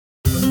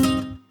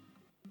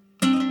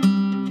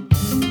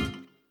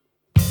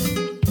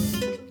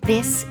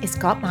This is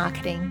Got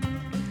Marketing,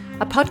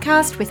 a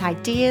podcast with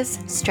ideas,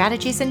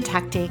 strategies, and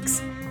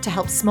tactics to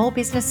help small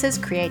businesses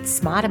create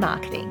smarter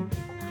marketing.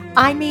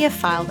 I'm Mia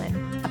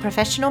Fileman, a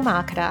professional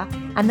marketer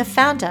and the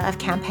founder of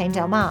Campaign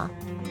Del Mar.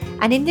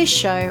 And in this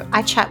show,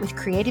 I chat with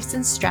creatives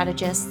and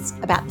strategists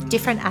about the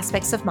different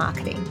aspects of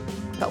marketing,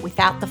 but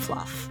without the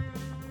fluff.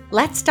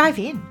 Let's dive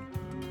in.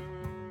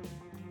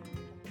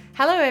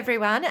 Hello,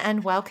 everyone,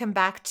 and welcome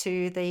back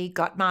to the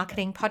Got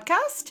Marketing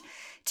podcast.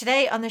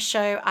 Today on the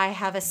show, I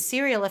have a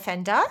serial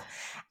offender.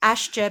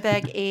 Ash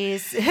Jurburg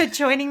is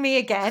joining me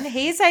again.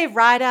 He's a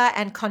writer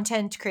and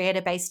content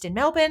creator based in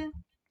Melbourne.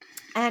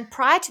 And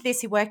prior to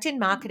this, he worked in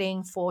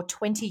marketing for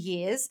 20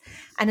 years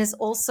and has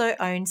also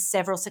owned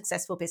several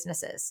successful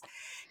businesses.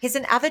 He's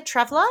an avid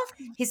traveler.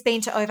 He's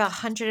been to over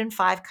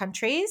 105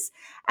 countries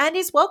and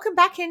is welcome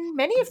back in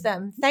many of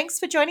them. Thanks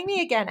for joining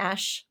me again,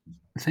 Ash.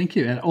 Thank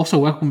you. And also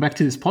welcome back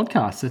to this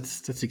podcast.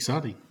 That's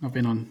exciting. I've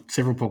been on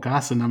several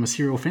podcasts and I'm a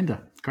serial offender.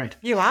 Great.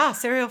 You are a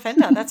serial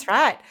offender. That's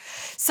right.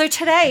 So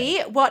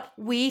today, what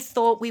we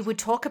thought we would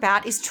talk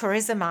about is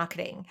tourism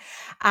marketing,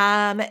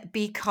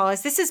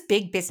 because this is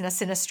big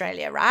business in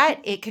Australia, right?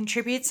 It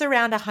contributes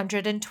around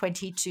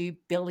 $122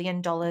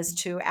 billion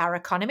to our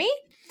economy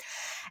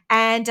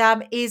and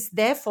is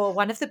therefore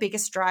one of the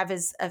biggest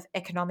drivers of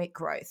economic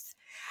growth.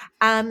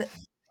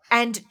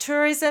 And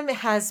tourism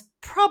has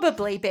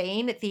probably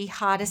been the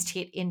hardest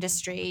hit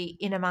industry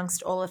in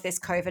amongst all of this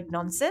COVID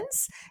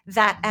nonsense,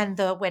 that and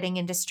the wedding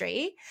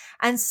industry.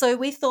 And so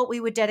we thought we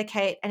would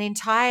dedicate an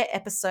entire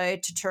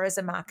episode to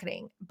tourism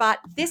marketing. But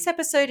this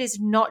episode is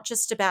not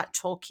just about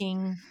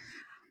talking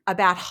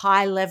about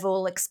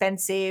high-level,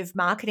 expensive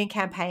marketing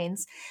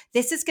campaigns.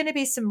 This is going to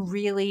be some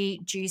really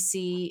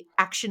juicy,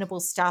 actionable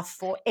stuff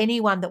for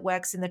anyone that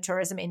works in the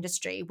tourism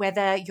industry,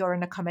 whether you're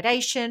an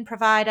accommodation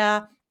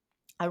provider,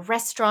 a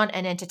restaurant,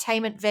 an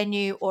entertainment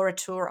venue, or a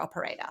tour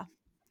operator.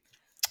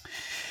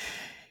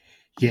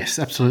 Yes,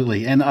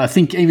 absolutely. And I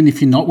think even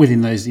if you're not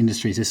within those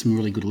industries, there's some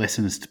really good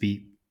lessons to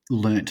be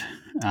learnt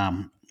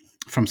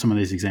from some of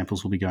these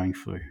examples we'll be going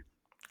through.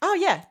 Oh,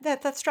 yeah,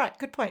 that's right.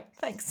 Good point.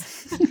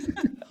 Thanks.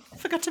 I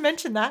forgot to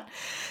mention that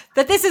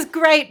this is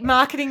great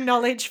marketing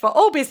knowledge for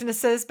all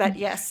businesses. But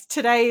yes,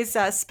 today is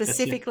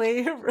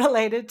specifically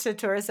related to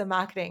tourism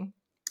marketing.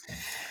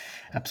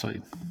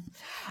 Absolutely.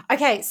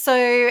 Okay,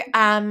 so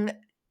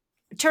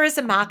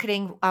tourism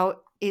marketing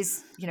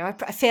is,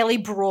 a fairly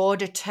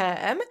broad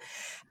term,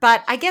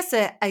 but I guess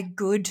a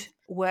good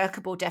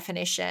workable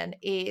definition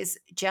is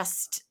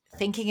just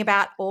thinking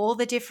about all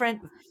the different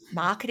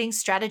marketing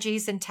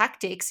strategies and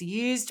tactics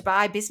used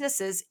by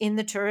businesses in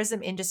the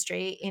tourism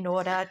industry in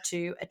order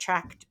to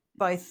attract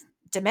both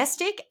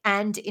domestic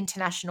and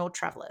international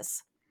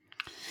travelers.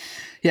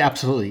 Yeah,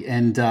 absolutely.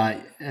 And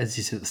as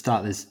you said at the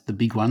start, there's the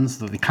big ones,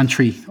 the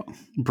country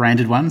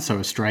branded ones, so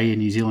Australia,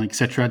 New Zealand,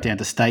 etc., down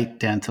to state,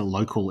 down to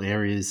local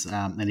areas,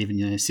 and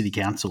even city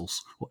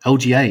councils, or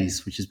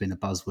LGAs, which has been a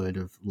buzzword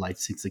of late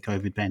since the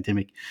COVID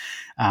pandemic,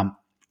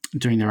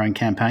 doing their own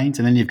campaigns.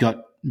 And then you've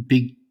got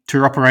big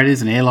tour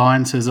operators and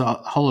airlines. There's a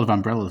whole lot of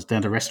umbrellas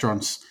down to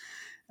restaurants,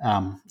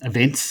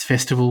 events,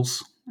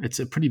 festivals. It's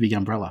a pretty big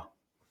umbrella.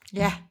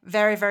 Yeah,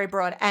 very, very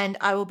broad. And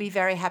I will be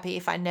very happy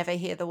if I never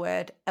hear the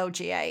word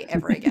LGA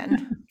ever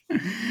again.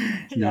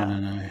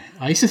 No.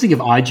 I used to think of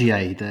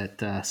IGA,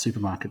 that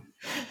supermarket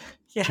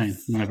chain,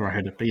 whenever I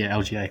heard it. But yeah,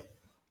 LGA.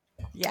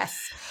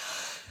 Yes.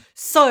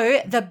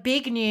 So the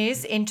big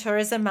news in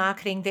tourism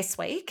marketing this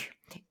week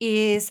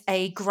is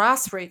a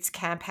grassroots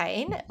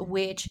campaign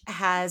which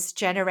has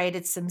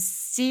generated some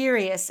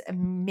serious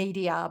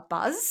media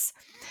buzz.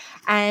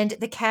 And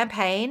the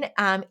campaign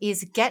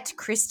is Get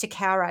Chris to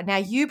Cowra. Now,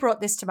 you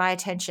brought this to my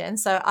attention,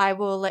 so I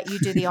will let you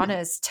do the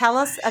honours. Tell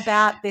us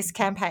about this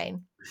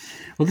campaign.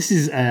 Well, this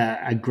is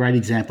a great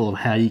example of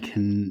how you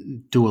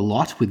can do a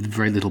lot with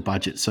very little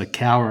budget. So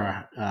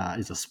Cowra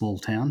is a small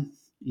town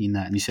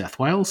in New South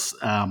Wales.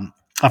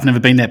 I've never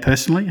been there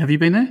personally. Have you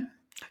been there?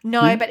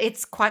 No, but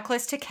it's quite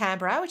close to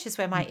Canberra, which is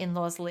where my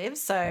in-laws live.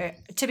 So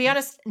to be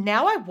honest,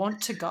 now I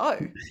want to go.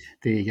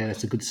 There you go.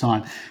 That's a good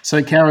sign.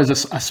 So Cowra is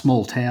a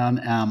small town,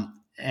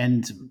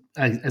 and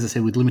as I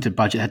said, with limited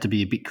budget, had to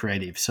be a bit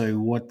creative. So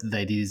what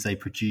they did is they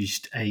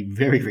produced a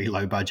very, very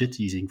low budget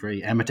using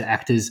very amateur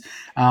actors,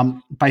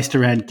 based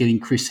around getting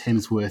Chris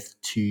Hemsworth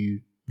to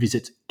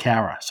visit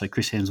Cowra. So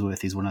Chris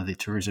Hemsworth is one of the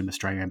Tourism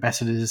Australia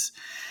ambassadors,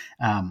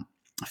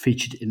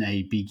 featured in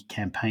a big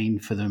campaign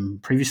for them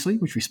previously,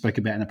 which we spoke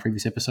about in a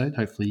previous episode.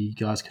 Hopefully you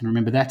guys can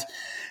remember that.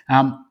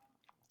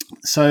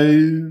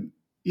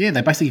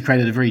 They basically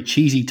created a very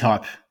cheesy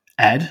type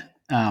ad,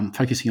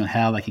 focusing on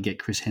how they could get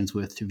Chris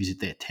Hemsworth to visit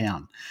their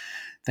town.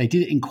 They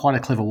did it in quite a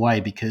clever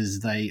way because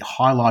they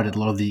highlighted a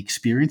lot of the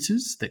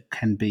experiences that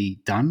can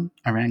be done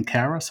around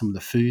Cowra, some of the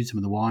food, some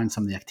of the wine,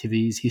 some of the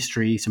activities,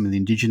 history, some of the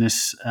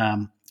Indigenous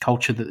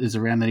culture that is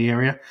around that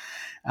area,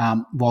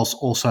 whilst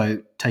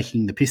also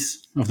taking the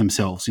piss of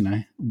themselves.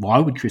 Why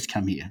would Chris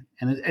come here?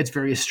 And it's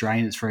very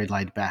Australian, it's very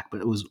laid back,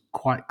 but it was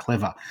quite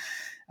clever.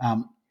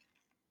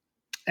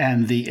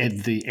 And the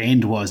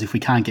end was, if we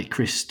can't get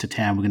Chris to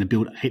town, we're going to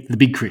build the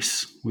big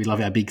Chris. We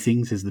love our big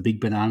things. There's the big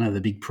banana, the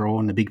big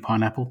prawn, the big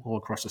pineapple all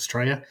across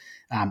Australia,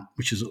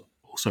 which has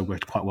also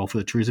worked quite well for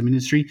the tourism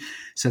industry.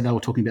 So they were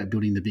talking about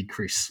building the big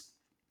Chris.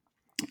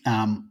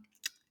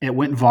 It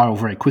went viral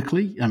very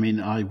quickly. I mean,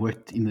 I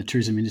worked in the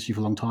tourism industry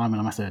for a long time,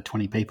 and I must have had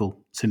 20 people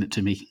send it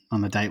to me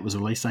on the day it was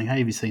released, saying, "Hey,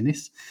 have you seen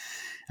this?"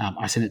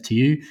 I sent it to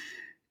you,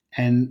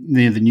 and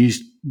the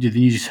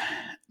news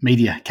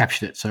media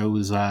captured it. So it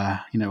was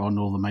on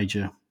all the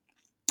major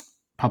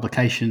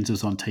publications. It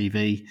was on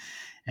TV,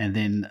 and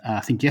then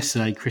I think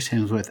yesterday Chris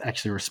Hemsworth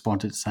actually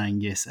responded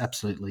saying, "Yes,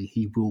 absolutely,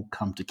 he will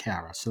come to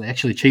Cowra." So they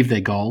actually achieved their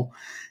goal,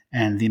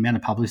 and the amount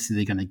of publicity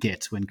they're going to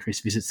get when Chris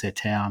visits their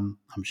town,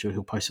 I'm sure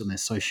he'll post it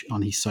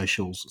on his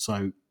socials.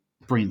 So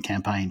brilliant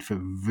campaign for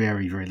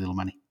very, very little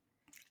money.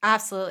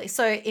 Absolutely.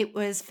 So it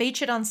was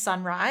featured on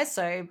Sunrise.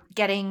 So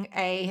getting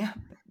a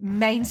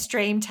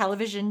mainstream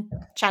television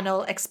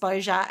channel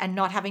exposure and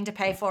not having to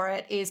pay for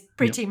it is Yep,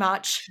 pretty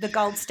much the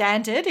gold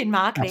standard in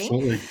marketing.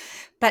 absolutely.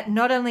 But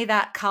not only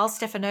that, Carl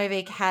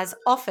Stefanovic has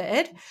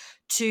offered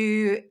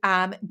to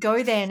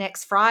go there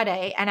next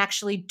Friday and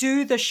actually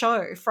do the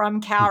show from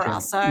Okay.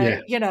 Cowra. So,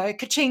 Yeah.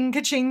 ka-ching,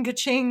 ka-ching,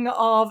 ka-ching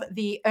of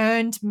the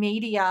earned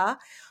media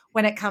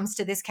when it comes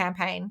to this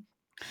campaign.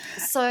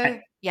 So,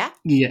 yeah.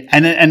 Yeah,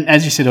 and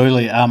as you said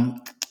earlier,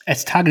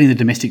 it's targeting the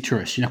domestic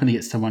tourist. You're not going to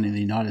get someone in the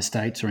United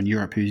States or in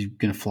Europe who's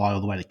going to fly all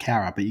the way to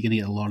Cowra, but you're going to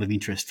get a lot of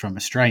interest from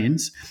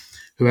Australians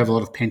who have a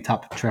lot of pent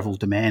up travel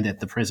demand at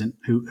the present,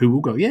 who will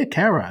go, yeah,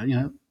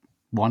 Cowra,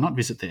 why not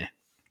visit there?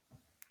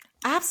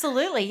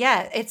 Absolutely,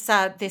 yeah. It's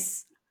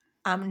this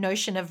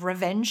notion of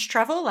revenge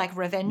travel, like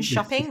revenge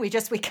shopping. We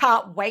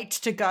can't wait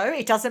to go.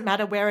 It doesn't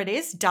matter where it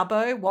is,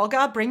 Dubbo,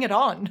 Wagga, bring it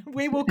on.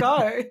 We will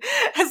go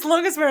as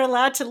long as we're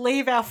allowed to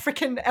leave our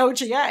freaking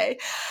LGA.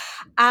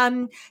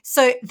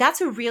 So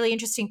that's a really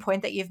interesting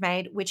point that you've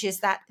made, which is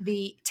that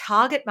the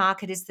target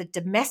market is the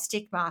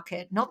domestic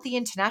market, not the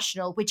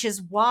international, which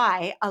is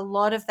why a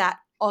lot of that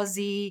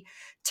Aussie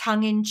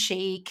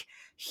tongue-in-cheek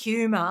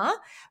humor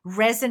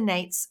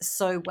resonates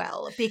so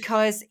well,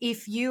 because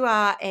if you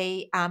are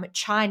a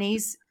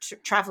Chinese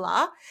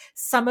traveler,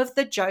 some of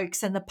the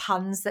jokes and the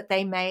puns that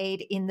they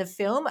made in the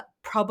film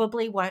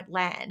probably won't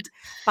land,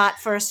 but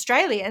for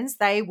Australians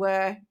they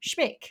were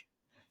schmick.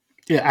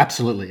 Yeah,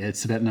 absolutely.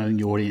 It's about knowing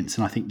your audience,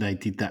 and I think they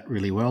did that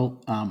really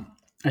well.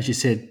 As you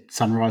said,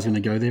 Sunrise going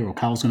to go there, or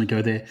Carl's going to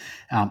go there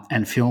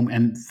and film,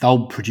 and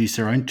they'll produce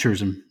their own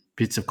tourism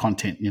bits of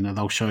content.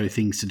 They'll show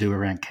things to do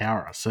around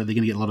Cowra, so they're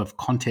going to get a lot of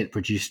content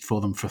produced for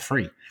them for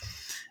free,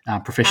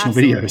 professional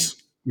Absolutely.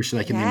 videos, which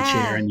they can then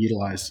share Yeah. and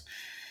utilize.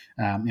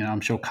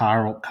 I'm sure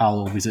Carl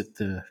will visit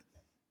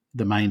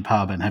the main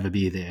pub and have a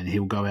beer there, and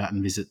he'll go out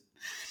and visit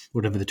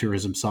whatever the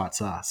tourism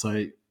sites are.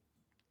 So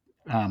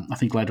I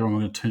think later on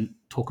we're going to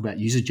talk about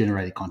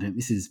user-generated content.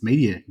 This is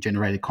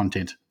media-generated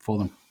content for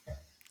them.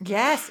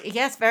 Yes,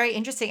 very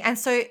interesting. And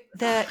so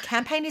the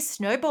campaign is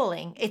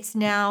snowballing. It's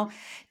now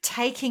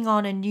taking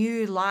on a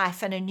new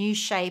life and a new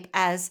shape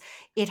as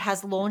it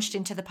has launched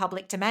into the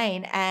public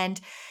domain.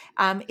 And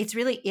it's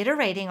really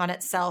iterating on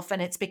itself,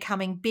 and it's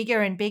becoming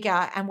bigger and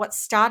bigger. And what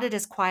started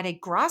as quite a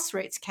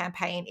grassroots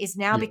campaign is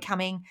now Yeah,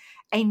 becoming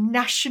a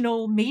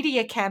national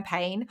media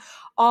campaign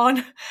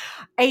on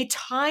a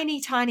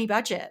tiny, tiny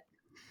budget.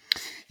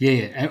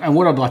 yeah. And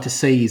what I'd like to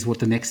see is what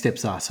the next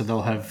steps are. So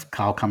they'll have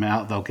Carl come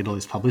out. They'll get all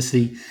this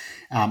publicity.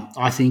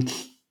 I think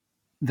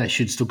they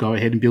should still go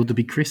ahead and build the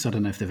big Chris. I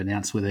don't know if they've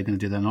announced whether they're going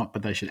to do that or not,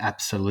 but they should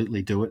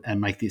absolutely do it and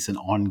make this an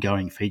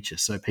ongoing feature.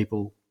 So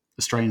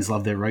Australians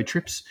love their road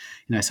trips,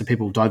 so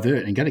people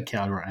divert and go to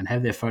Cowra and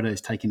have their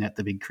photos taken at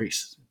the big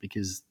Chris,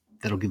 because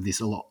that'll give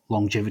this a lot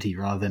longevity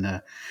rather than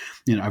a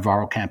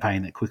viral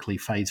campaign that quickly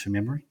fades from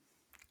memory.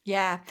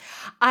 Yeah.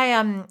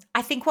 I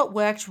think what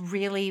worked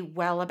really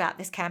well about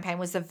this campaign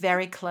was a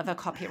very clever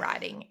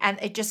copywriting. And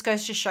it just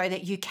goes to show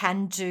that you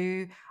can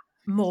do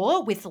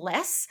more with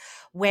less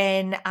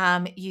when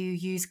you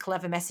use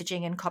clever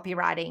messaging and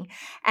copywriting.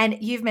 And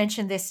you've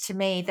mentioned this to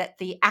me, that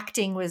the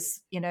acting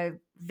was,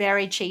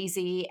 very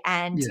cheesy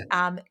and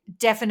Yeah,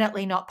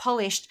 definitely not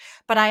polished.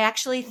 But I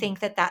actually think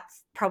that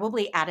that's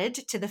probably added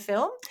to the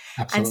film.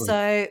 And absolutely.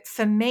 so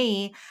for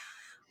me,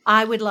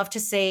 I would love to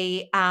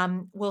see,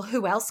 well,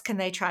 who else can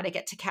they try to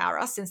get to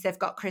Cowra since they've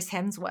got Chris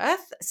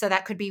Hemsworth? So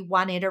that could be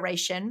one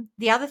iteration.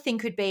 The other thing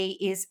could be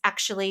is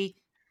actually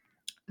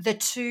the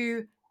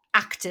two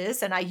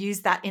actors, and I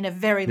use that in a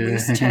very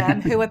loose Yeah,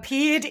 term, who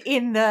appeared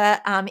in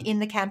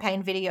the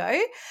campaign video,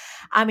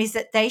 is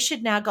that they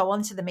should now go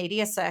onto the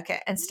media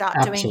circuit and start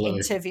doing absolutely.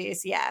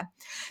 interviews. Yeah.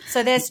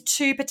 So there's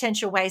two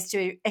potential ways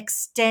to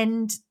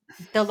extend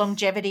the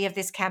longevity of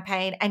this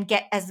campaign and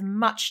get as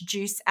much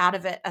juice out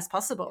of it as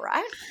possible,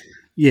 right?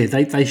 Yeah,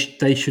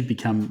 they should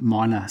become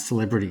minor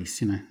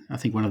celebrities. I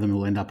think one of them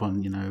will end up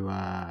on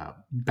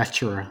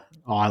Bachelor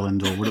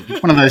Island or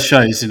one of those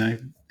shows.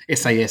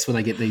 SAS, where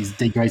they get these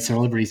D grade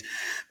celebrities.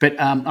 But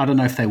I don't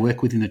know if they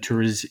work within the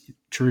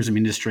tourism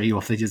industry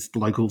or if they're just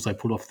locals they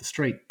put off the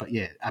street. But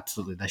yeah,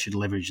 absolutely, they should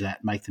leverage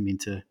that, make them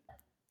into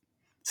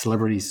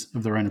celebrities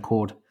of their own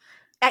accord.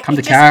 Come to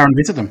It just Cara and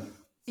visit them.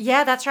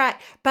 yeah, that's right.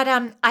 But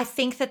I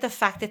think that the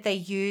fact that they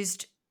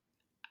used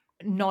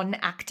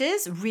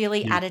non-actors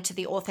really Yeah. added to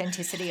the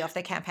authenticity of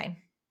the campaign.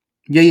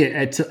 Yeah,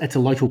 yeah. It's a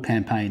local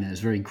campaign. And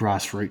it's very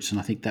grassroots, and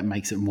I think that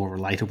makes it more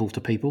relatable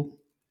to people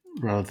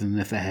rather than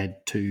if they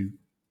had two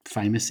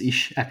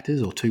famous-ish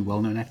actors or two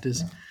well-known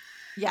actors.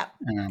 Yeah.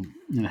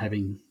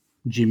 Having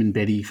Jim and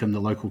Betty from the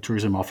local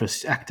tourism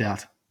office act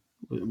out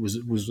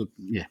was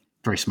yeah,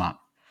 very smart.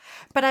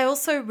 But I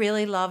also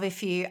really love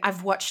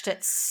I've watched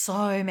it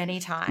so many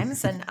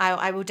times, and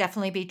I will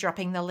definitely be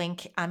dropping the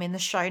link in the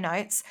show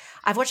notes.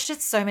 I've watched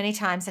it so many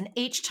times, and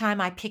each time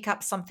I pick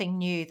up something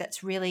new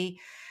that's really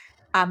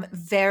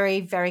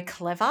very, very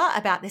clever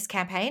about this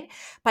campaign.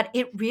 But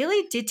it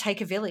really did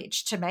take a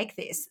village to make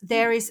this.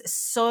 There is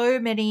so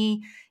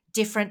many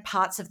different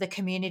parts of the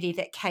community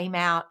that came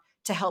out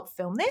to help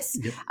film this.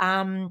 Yep.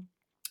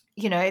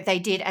 They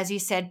did, as you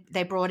said,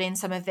 they brought in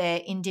some of their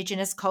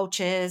Indigenous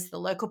cultures, the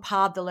local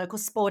pub, the local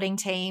sporting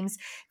teams,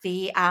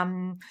 the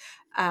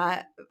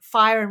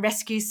fire and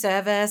rescue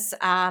service.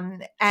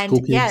 And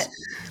School kids.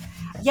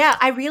 yeah,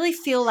 I really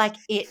feel like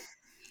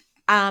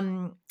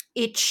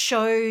it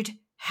showed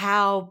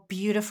how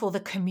beautiful the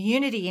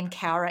community in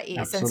Cowra is.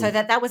 And so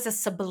Absolutely. that was a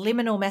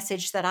subliminal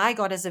message that I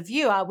got as a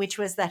viewer, which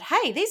was that,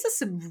 hey, these are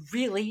some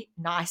really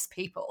nice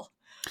people.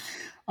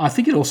 I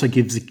think it also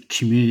gives the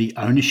community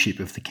ownership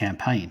of the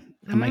campaign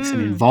and makes them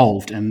Mm,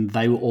 involved, and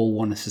they all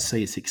want us to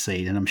see it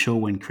succeed. And I'm sure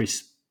when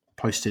Chris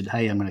posted,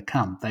 "Hey, I'm going to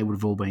come," they would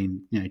have all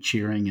been,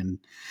 cheering and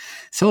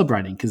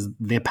celebrating because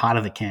they're part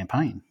of the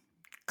campaign.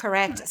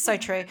 correct. So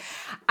true.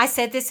 I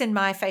said this in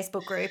my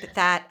Facebook group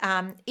that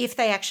if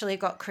they actually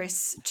got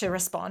Chris to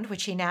respond,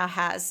 which he now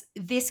has,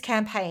 this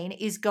campaign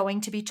is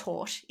going to be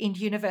taught in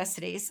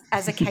universities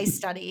as a case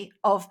study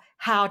of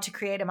how to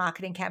create a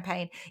marketing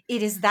campaign.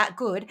 It is that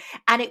good.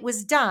 And it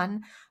was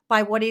done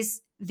by what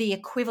is the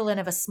equivalent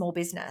of a small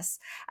business.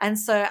 And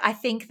so I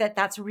think that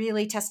that's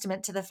really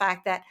testament to the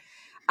fact that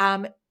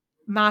um,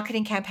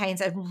 marketing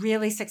campaigns and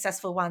really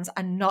successful ones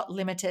are not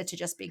limited to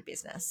just big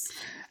business.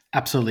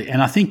 Absolutely.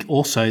 And I think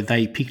also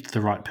they picked the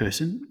right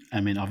person.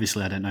 I mean,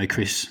 obviously, I don't know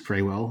Chris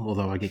very well,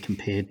 although I get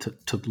compared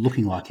to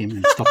looking like him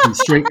and stopped in the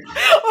street.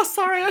 Oh,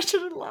 sorry, I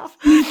shouldn't laugh.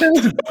 That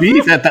was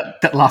big.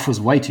 That laugh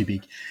was way too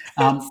big.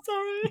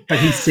 Sorry. But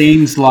he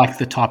seems like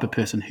the type of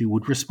person who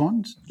would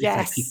respond. If they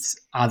picked Yes,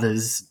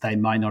 others, they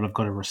might not have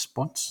got a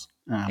response.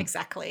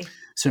 exactly.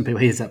 Certain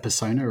people, he has that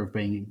persona of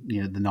being,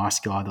 the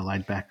nice guy, the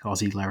laid back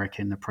Aussie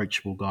larrikin,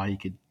 approachable guy you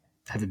could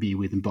have a beer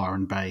with in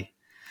Byron Bay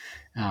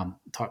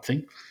type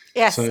thing.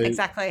 Yes, So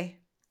exactly.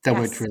 that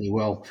worked Yes. really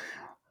well.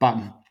 But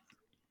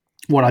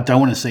what I don't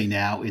want to see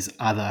now is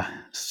other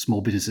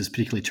small businesses,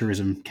 particularly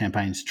tourism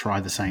campaigns, try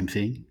the same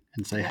thing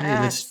and say, "Hey,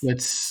 let's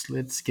Yes.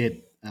 let's get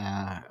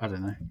I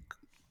don't know,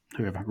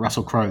 whoever,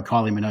 Russell Crowe,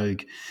 Kylie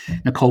Minogue,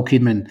 Nicole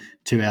Kidman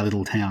to our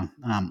little town."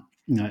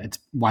 It's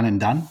one and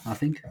done. I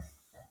think.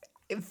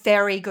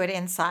 Very good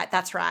insight.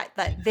 That's right.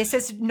 That this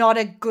is not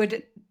a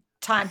good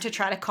time to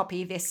try to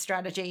copy this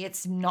strategy.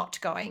 It's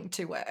not going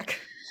to work.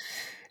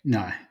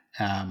 No.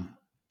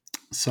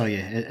 So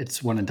yeah,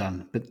 it's one and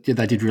done. But yeah,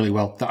 they did really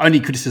well. The only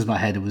criticism I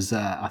had was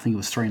I think it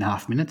was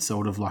 3.5 minutes. I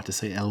would have liked to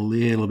see it a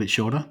little bit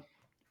shorter.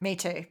 Me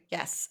too.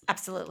 Yes,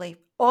 absolutely.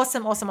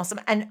 Awesome, awesome, awesome.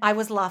 And I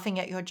was laughing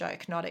at your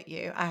joke, not at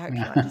you. I hope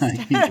you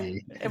understand. Yeah.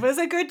 It was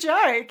a good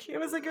joke. It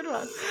was a good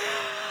one.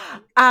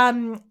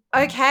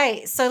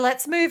 Okay, so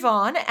let's move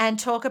on and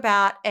talk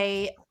about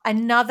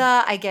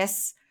another, I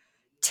guess,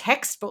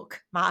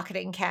 textbook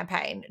marketing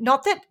campaign.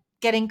 Not that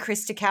getting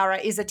Chris to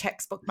Cowra is a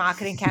textbook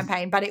marketing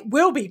campaign, but it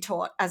will be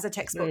taught as a There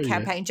textbook we go.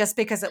 campaign just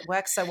because it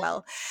works so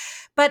well.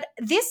 But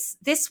this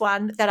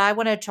one that I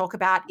want to talk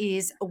about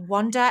is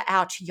Wander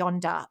Out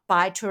Yonder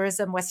by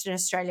Tourism Western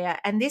Australia,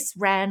 and this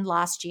ran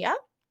last year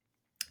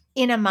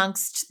in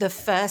amongst the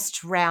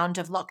first round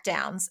of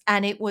lockdowns.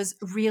 And it was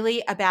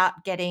really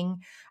about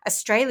getting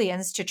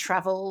Australians to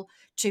travel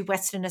to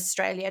Western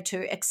Australia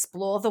to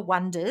explore the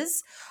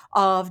wonders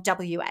of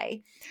WA.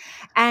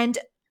 And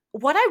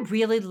what I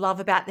really love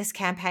about this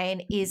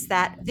campaign is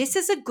that this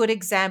is a good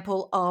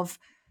example of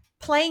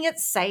playing it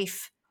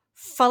safe,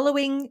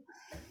 following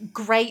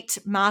great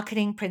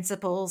marketing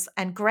principles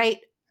and great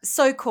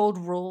so-called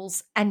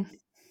rules and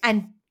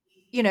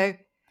you know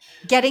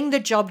getting the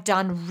job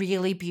done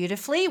really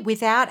beautifully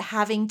without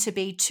having to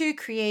be too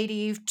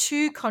creative,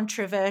 too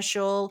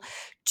controversial,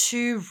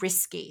 too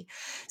risky.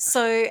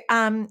 So,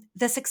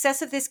 the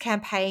success of this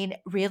campaign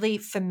really,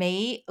 for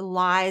me,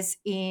 lies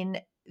in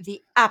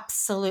the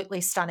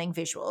absolutely stunning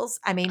visuals.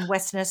 I mean,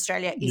 Western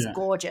Australia is Yeah.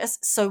 gorgeous.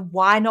 So,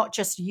 why not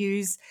just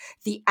use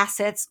the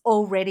assets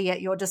already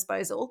at your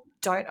disposal?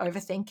 Don't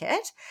overthink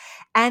it.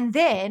 And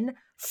then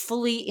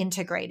fully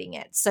integrating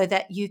it so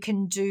that you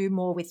can do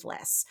more with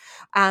less.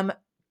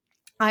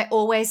 I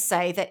always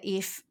say that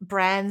if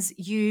brands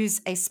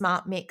use a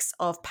smart mix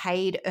of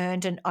paid,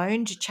 earned, and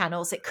owned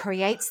channels, it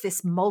creates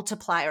this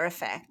multiplier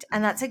effect.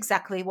 And that's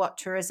exactly what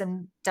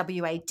Tourism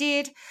WA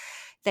did.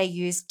 They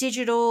used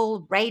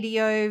digital,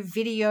 radio,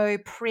 video,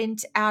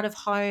 print, out of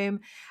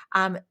home,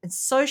 and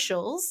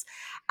socials,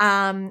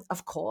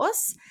 of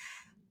course.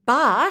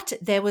 But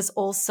there was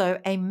also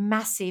a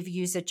massive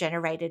user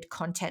generated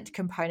content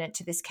component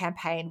to this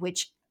campaign,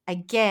 which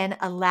again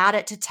allowed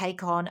it to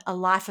take on a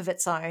life of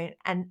its own.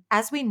 And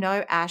as we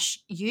know, Ash,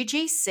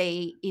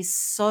 UGC is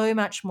so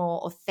much more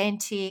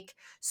authentic,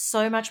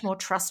 so much more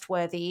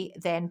trustworthy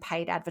than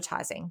paid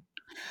advertising.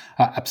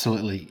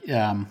 Absolutely.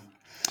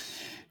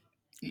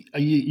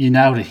 You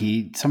nailed it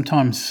here.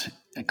 Sometimes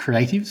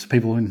creatives,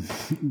 people in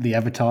the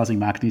advertising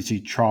market, need to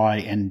try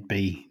and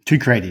be too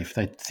creative.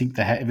 They think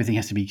everything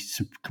has to be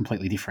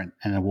completely different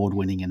and award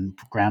winning and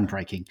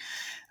groundbreaking.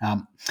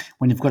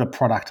 When you've got a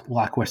product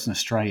like Western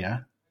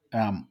Australia,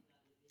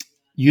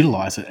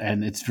 utilize it,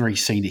 and it's very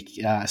scenic.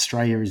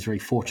 Australia is very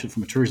fortunate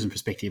from a tourism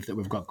perspective that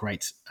we've got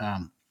great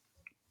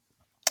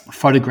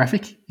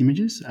photographic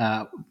images.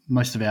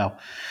 Most of our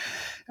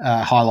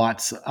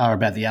highlights are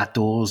about the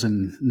outdoors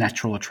and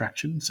natural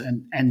attractions,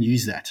 and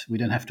use that. We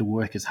don't have to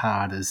work as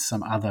hard as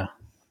some other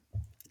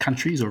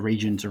countries or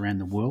regions around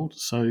the world.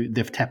 So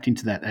they've tapped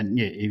into that, and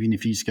yeah, even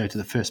if you just go to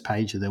the first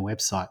page of their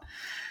website,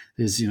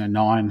 there's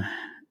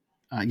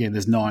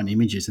there's 9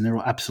 images, and they're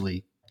all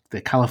they're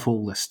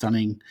colourful, they're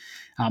stunning.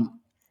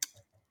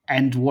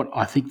 And what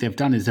I think they've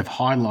done is they've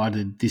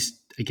highlighted this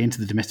again to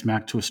the domestic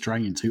market, to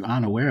Australians who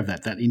aren't aware of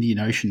that Indian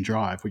Ocean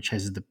Drive, which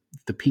has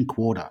the pink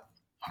water.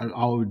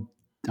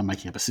 I'm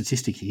making up a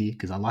statistic here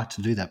because I like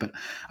to do that, but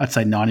I'd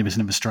say 90%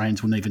 of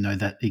Australians wouldn't even know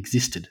that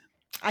existed.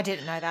 I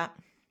didn't know that.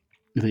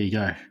 There you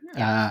go.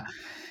 Yeah.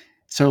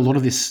 So a lot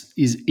of this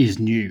is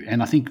new,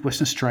 and I think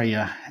Western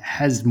Australia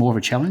has more of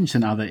a challenge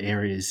than other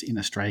areas in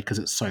Australia because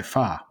it's so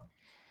far.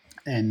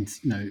 And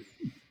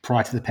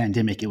prior to the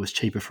pandemic, it was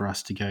cheaper for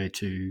us to go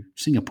to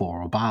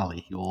Singapore or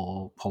Bali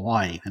or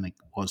Hawaii than it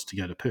was to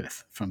go to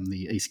Perth from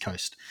the East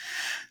Coast.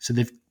 So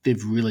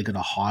they've really got to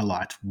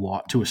highlight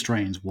to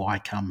Australians why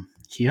come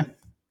here.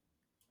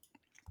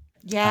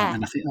 Yeah.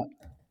 And I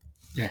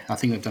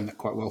think they've done that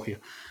quite well here.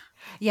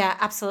 Yeah,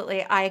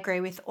 absolutely. I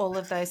agree with all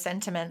of those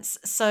sentiments.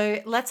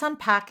 So let's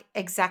unpack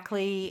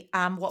exactly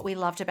what we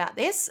loved about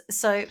this.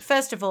 So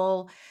first of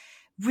all,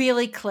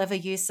 really clever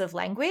use of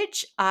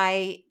language.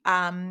 I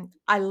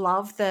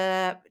love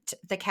the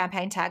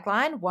campaign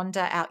tagline,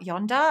 "Wander out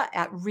yonder."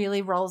 It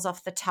really rolls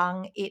off the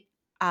tongue. It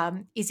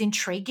is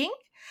intriguing.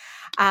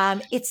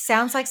 It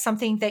sounds like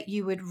something that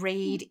you would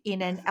read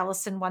in an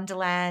Alice in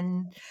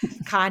Wonderland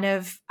kind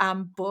of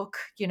book.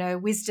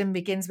 Wisdom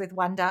begins with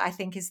wonder, I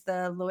think, is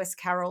the Lewis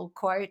Carroll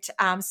quote.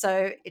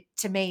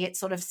 To me, it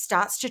sort of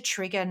starts to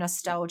trigger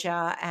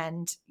nostalgia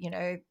and,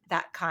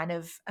 that kind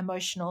of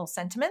emotional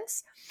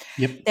sentiments.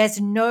 Yep.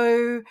 There's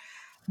no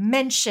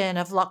mention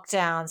of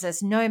lockdowns.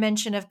 There's no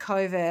mention of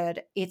COVID.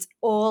 It's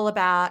all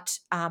about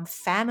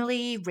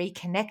family,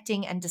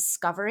 reconnecting, and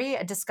discovery.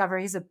 And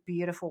discovery is a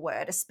beautiful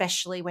word,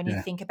 especially when you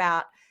Yeah. think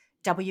about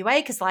WA,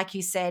 because like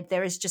you said,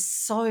 there is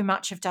just so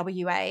much of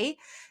WA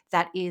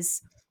that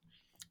is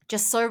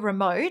just so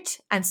remote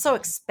and so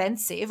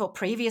expensive, or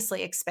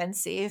previously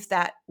expensive,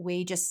 that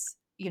we just,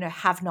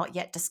 have not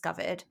yet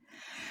discovered.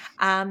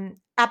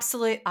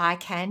 Absolute eye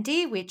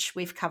candy, which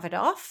we've covered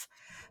off.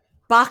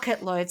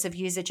 Bucket loads of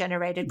user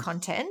generated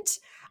content.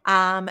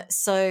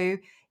 So,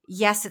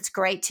 yes, it's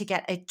great to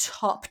get a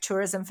top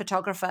tourism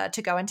photographer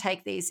to go and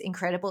take these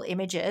incredible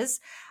images.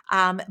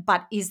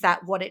 But is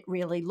that what it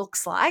really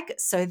looks like?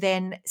 So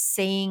then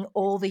seeing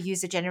all the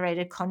user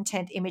generated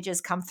content images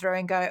come through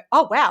and go,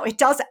 oh, wow,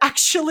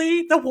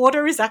 the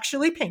water is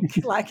actually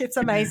pink. Like, it's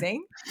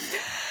amazing.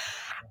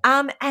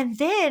 And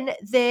then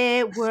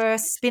there were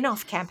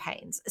spin-off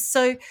campaigns.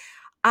 So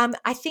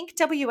I think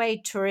WA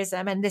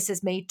Tourism, and this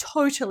is me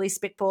totally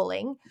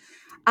spitballing,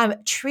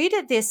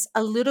 treated this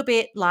a little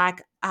bit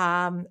like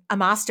a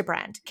master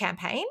brand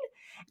campaign.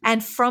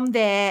 And from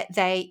there,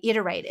 they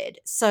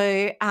iterated.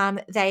 So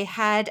they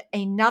had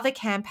another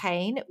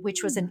campaign,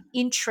 which was an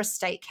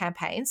intrastate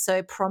campaign,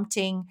 so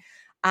prompting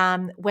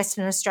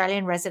Western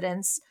Australian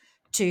residents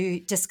to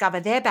discover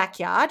their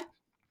backyard,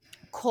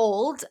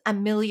 called A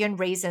Million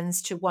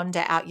Reasons to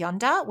Wander Out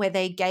Yonder, where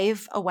they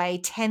gave away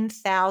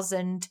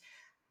 10,000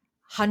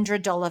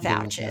 $100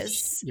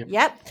 vouchers. Yep.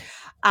 Yep.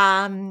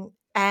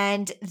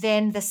 And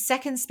then the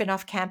second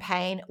spin-off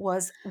campaign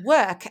was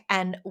Work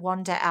and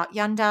Wander Out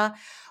Yonder,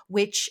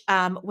 which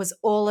was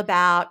all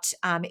about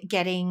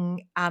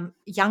getting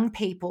young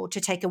people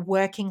to take a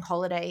working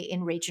holiday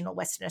in regional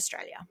Western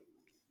Australia.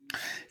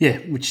 Yeah,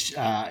 which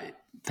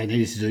they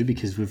needed to do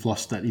because we've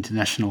lost that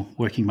international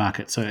working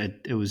market. So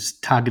it was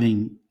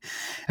targeting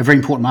a very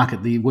important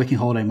market. The working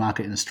holiday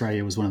market in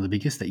Australia was one of the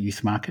biggest, that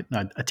youth market.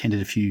 I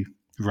attended a few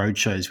road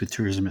shows with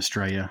Tourism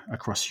Australia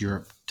across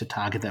Europe to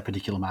target that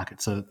particular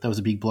market. So that was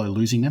a big blow,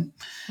 losing them.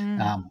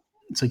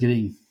 So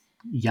getting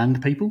young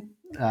people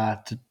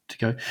to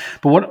go.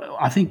 But what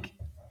I think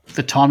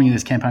the timing of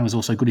this campaign was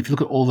also good. If you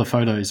look at all the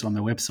photos on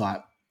their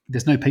website,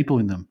 there's no people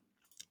in them.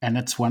 And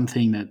that's one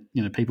thing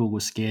that people were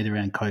scared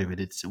around COVID.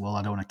 It's, well,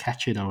 I don't want to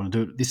catch it. I don't want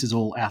to do it. This is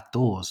all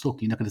outdoors.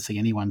 Look, you're not going to see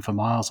anyone for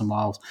miles and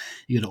miles.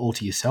 You got it all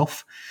to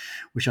yourself,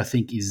 which I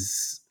think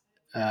is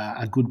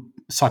a good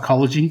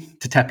psychology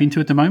to tap into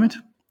at the moment.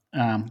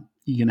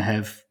 You're going to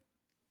have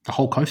the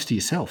whole coast to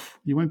yourself.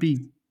 You won't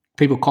be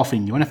people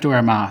coughing. You won't have to wear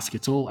a mask.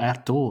 It's all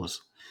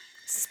outdoors.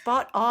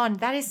 Spot on.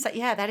 That is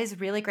yeah, that is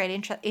really great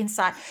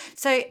insight.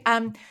 So,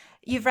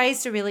 you've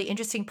raised a really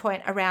interesting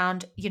point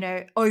around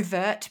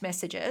overt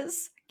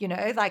messages.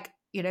 Like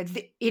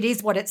it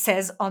is what it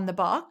says on the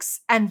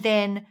box, and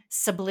then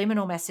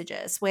subliminal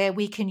messages where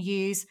we can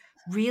use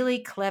really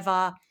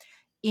clever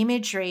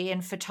imagery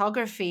and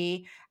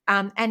photography,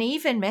 and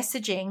even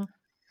messaging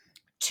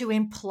to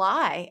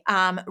imply,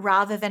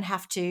 rather than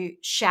have to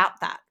shout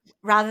that,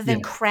 rather than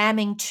Yeah.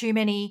 cramming too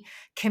many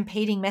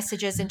competing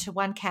messages into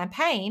one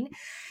campaign.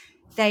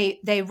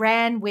 They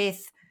ran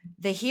with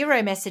the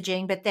hero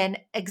messaging, but then,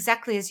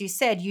 exactly as you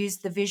said,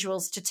 used the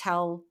visuals to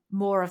tell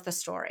more of the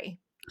story.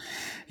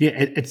 Yeah,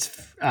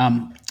 it's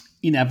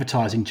in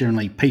advertising,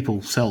 generally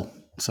people sell.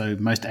 So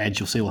most ads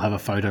you'll see will have a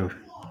photo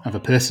of a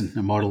person,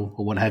 a model,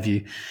 or what have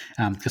you,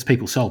 because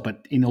people sell.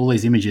 But in all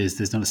these images,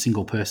 there's not a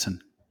single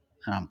person.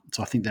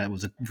 So I think that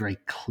was a very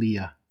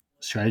clear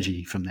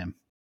strategy from them.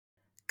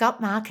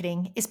 Gut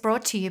Marketing is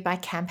brought to you by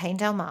Campaign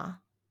Del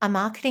Mar, a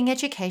marketing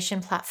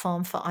education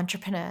platform for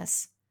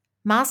entrepreneurs.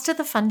 Master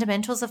the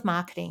fundamentals of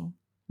marketing,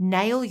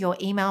 nail your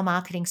email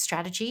marketing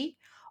strategy,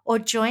 or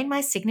join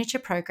my signature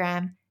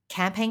program,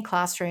 Campaign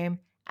Classroom,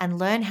 and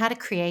learn how to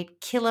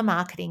create killer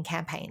marketing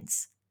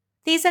campaigns.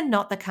 These are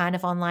not the kind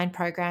of online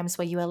programs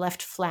where you are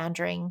left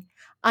floundering,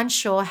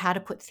 unsure how to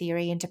put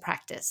theory into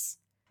practice.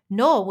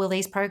 Nor will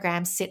these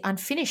programs sit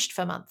unfinished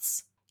for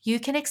months. You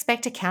can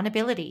expect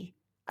accountability,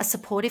 a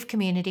supportive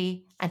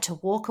community, and to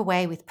walk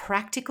away with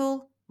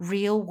practical,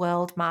 real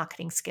world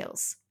marketing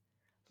skills.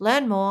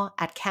 Learn more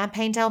at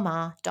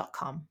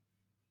campaigndelmar.com.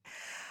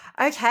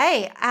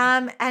 Okay,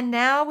 and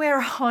now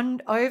we're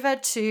on over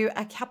to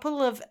a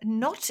couple of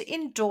not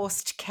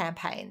endorsed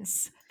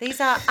campaigns.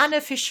 These are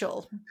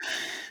unofficial.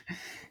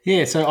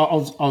 Yeah, so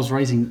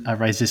I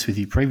raised this with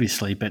you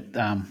previously, but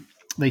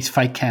these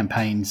fake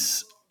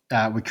campaigns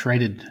were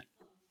created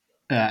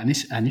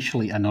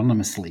initially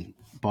anonymously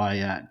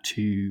by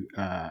two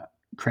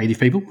creative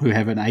people who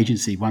have an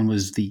agency. One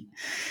was the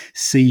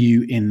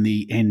CU in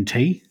the NT.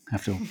 I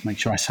have to make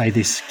sure I say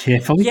this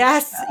carefully,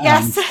 Yes, um,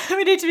 yes,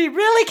 we need to be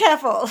really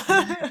careful.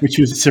 which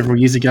was several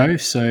years ago.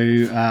 So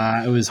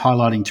it was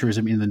highlighting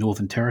tourism in the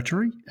Northern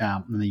Territory,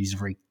 and they used a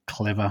very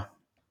clever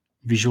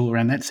visual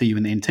around that, CU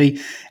in the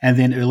NT. And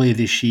then earlier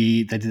this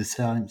year, they did the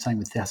same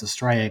with South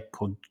Australia,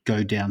 called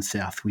Go Down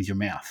South with Your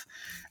Mouth.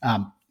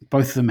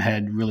 Both of them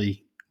had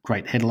really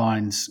great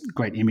headlines,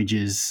 great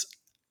images,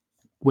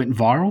 went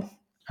viral.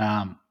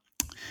 Um,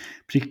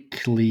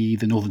 Particularly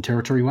the Northern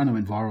Territory one that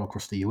went viral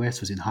across the US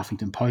was in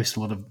Huffington Post,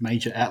 a lot of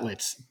major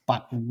outlets.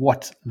 But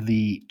what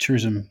the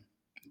tourism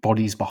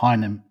bodies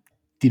behind them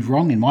did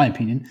wrong, in my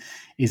opinion,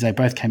 is they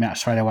both came out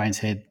straight away and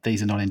said,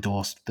 these are not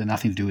endorsed. They're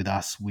nothing to do with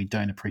us. We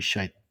don't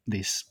appreciate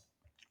this,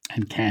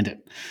 and canned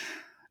it.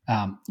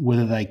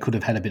 Whether they could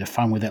have had a bit of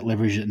fun with that,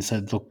 leverage it and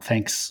said, look,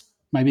 thanks.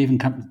 Maybe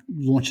even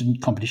launch a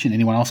competition.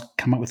 Anyone else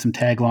come up with some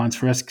taglines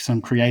for us,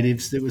 some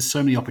creatives? There was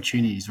so many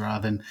opportunities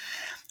rather than,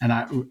 and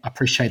I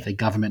appreciate the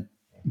government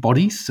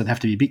bodies, so they have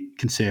to be a bit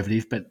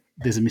conservative, but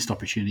there's a missed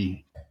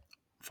opportunity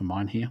for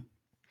mine here.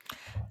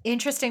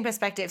 Interesting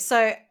perspective.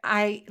 So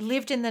I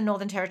lived in the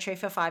Northern Territory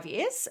for 5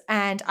 years,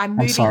 and I'm I'm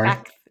moving sorry.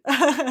 back.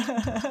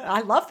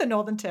 I love the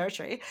Northern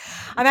Territory.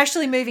 I'm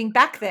actually moving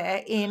back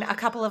there in a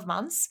couple of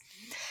months.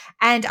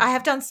 And I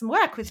have done some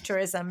work with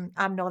tourism,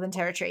 Northern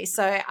Territory.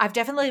 So I've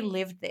definitely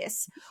lived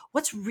this.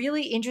 What's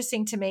really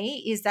interesting to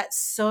me is that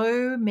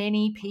so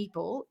many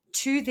people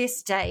to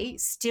this day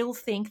still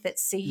think that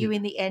Yeah. CU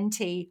in the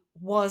NT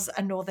was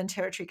a Northern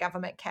Territory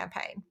government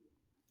campaign.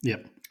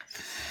 Yep.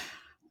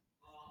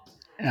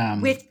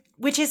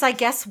 Which is, I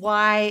guess,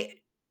 why,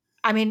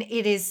 I mean,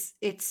 it's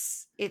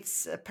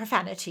a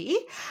profanity,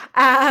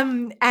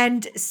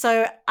 and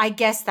so I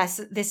guess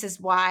this is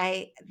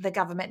why the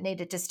government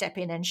needed to step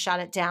in and shut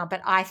it down.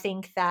 But I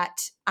think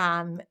that,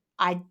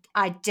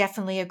 I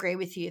definitely agree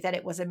with you that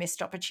it was a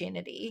missed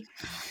opportunity.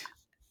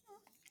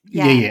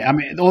 Yeah, Yeah, yeah. I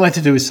mean, all they had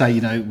to do is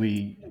say,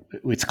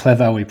 it's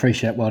clever. We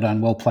appreciate. Well done.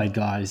 Well played,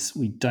 guys.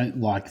 We don't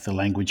like the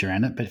language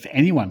around it, but if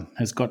anyone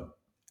has got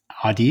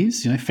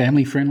ideas,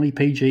 family friendly,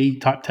 PG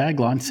type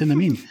tagline, send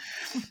them in.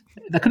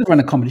 They could have run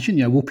a competition.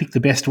 We'll pick the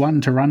best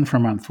one to run for a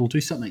month. We'll do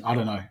something. I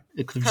don't know.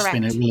 It could have just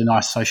been a correct. really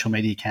nice social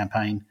media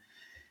campaign,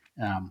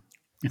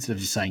 instead of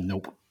just saying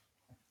nope.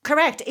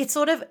 Correct.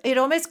 It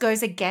almost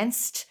goes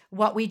against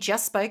what we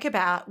just spoke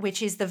about,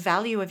 which is the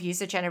value of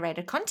user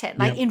generated content.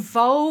 Like, Yep.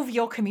 involve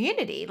your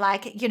community.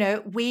 Like,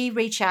 we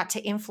reach out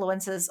to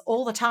influencers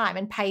all the time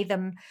and pay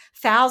them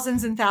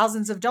thousands and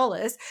thousands of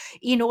dollars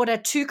in order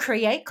to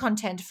create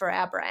content for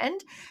our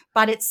brand.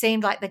 But it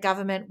seemed like the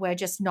government were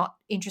just not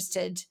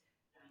interested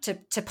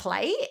to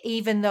play,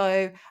 even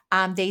though,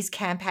 these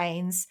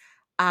campaigns,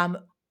 um,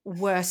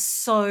 were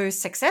so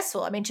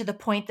successful. I mean, to the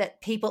point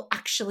that people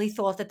actually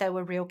thought that they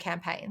were real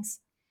campaigns.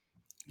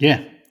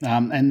 Yeah,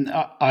 and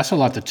I also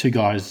like the two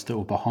guys that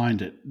were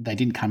behind it. They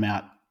didn't come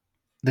out.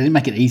 They didn't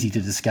make it easy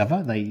to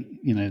discover. They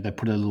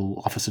put a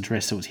little office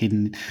address that was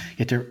hidden. You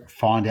had to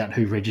find out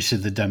who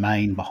registered the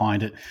domain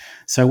behind it.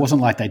 So it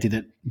wasn't like they did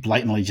it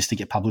blatantly just to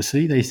get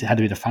publicity. They had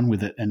a bit of fun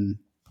with it, and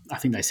I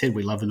think they said,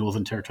 "We love the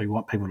Northern Territory. We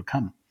want people to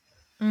come."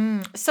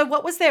 So,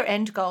 what was their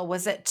end goal?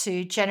 Was it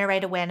to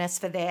generate awareness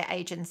for their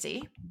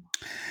agency?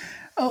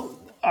 Oh,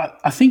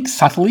 I think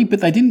subtly, but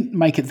they didn't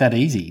make it that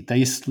easy. They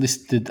just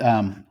listed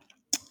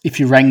if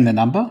you rang the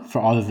number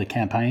for either of the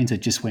campaigns,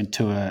 it just went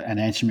to an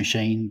answer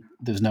machine.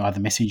 There was no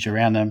other message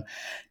around them.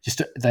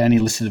 Just they only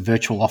listed a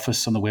virtual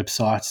office on the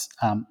websites.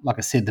 Like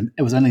I said,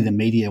 it was only the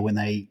media when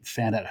they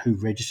found out who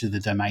registered the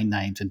domain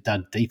names and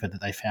dug deeper that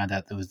they found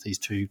out there was these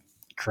two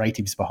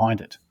creatives behind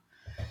it.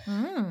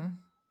 Mm,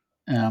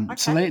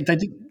 So okay. they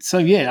did. So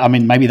yeah, I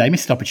mean, maybe they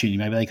missed the opportunity.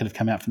 Maybe they could have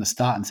come out from the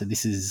start and said,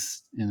 "This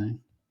is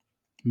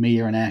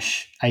Mia and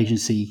Ash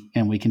agency,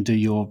 and we can do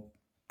your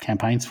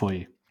campaigns for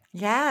you."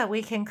 Yeah,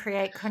 we can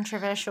create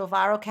controversial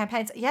viral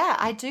campaigns. Yeah,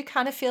 I do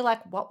kind of feel like,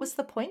 what was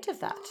the point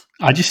of that?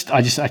 I just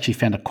actually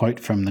found a quote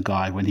from the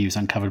guy when he was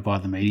uncovered by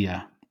the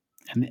media.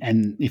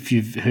 And if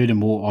you've heard a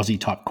more Aussie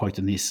type quote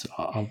than this,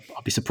 I'll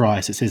be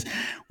surprised. It says,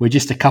 "We're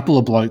just a couple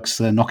of blokes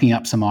that are knocking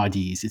up some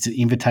ideas. It's an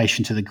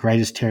invitation to the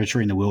greatest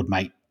territory in the world,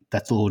 mate.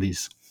 That's all it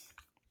is."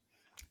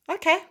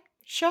 Okay,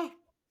 sure.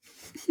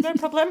 No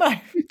problemo,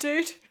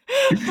 dude.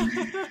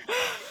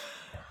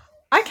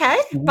 Okay,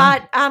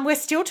 but we're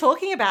still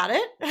talking about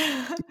it.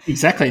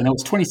 Exactly. And it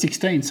was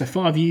 2016, so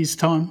 5 years'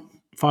 time,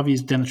 5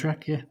 years down the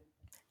track, yeah.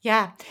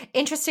 Yeah.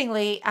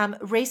 Interestingly,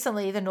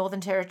 recently the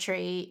Northern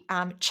Territory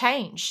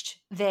changed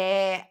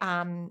their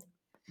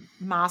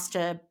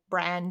master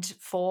brand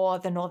for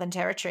the Northern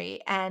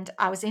Territory. And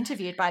I was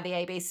interviewed by the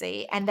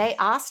ABC, and they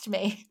asked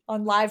me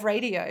on live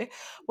radio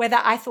whether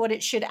I thought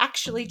it should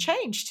actually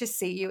change to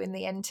 "See You in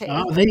the NT."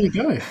 Oh, there you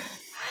go.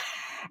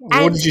 What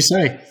And did you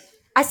say?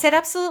 I said,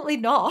 absolutely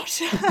not.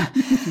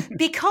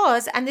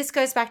 Because, and this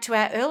goes back to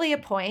our earlier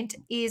point,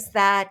 is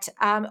that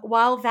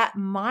while that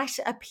might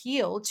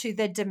appeal to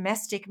the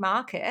domestic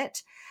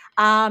market,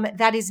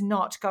 that is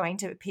not going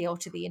to appeal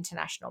to the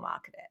international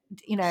market.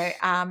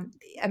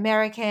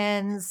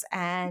 Americans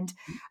and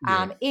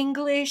Yeah.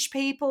 English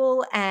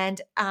people and,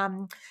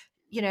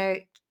 you know,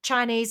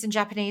 Chinese and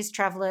Japanese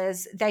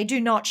travelers, they do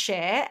not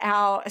share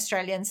our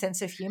Australian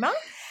sense of humor,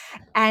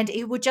 and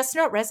it would just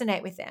not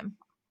resonate with them.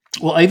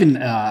 Well, even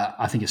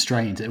I think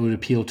Australians, it would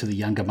appeal to the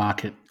younger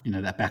market,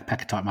 that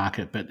backpacker type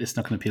market, but it's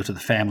not going to appeal to the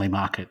family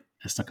market.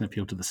 It's not going to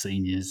appeal to the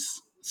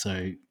seniors.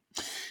 So,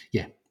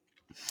 yeah,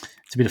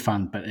 it's a bit of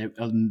fun, but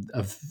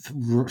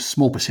a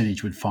small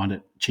percentage would find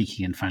it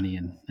cheeky and funny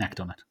and act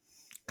on it.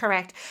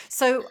 Correct.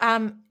 So,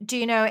 do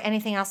you know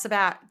anything else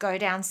about "Go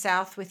Down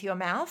South with Your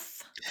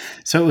Mouth"?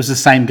 So it was the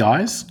same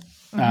guys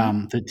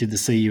Hmm. that did the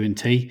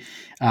CUNT,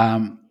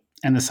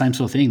 and the same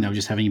sort of thing. They were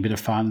just having a bit of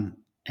fun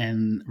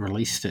and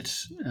released it.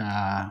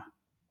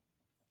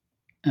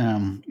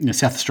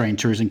 South Australian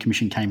Tourism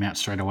Commission came out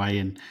straight away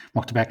and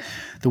mocked it back.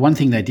 The one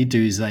thing they did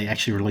do is they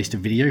actually released a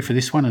video for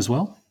this one as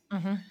well,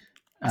 Hmm.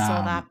 I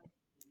saw that.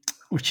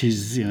 which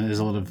is, there's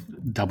a lot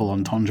of double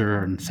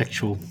entendre and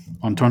sexual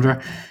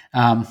entendre.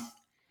 Um,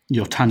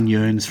 your tongue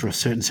yearns for a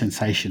certain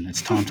sensation.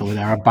 It's time to let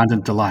our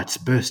abundant delights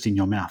burst in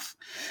your mouth.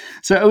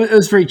 So it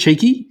was very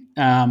cheeky.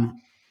 And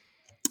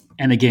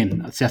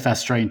again, South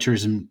Australian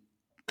Tourism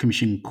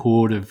Commission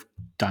could have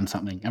done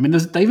something. I mean,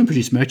 they even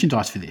produced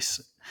merchandise for this.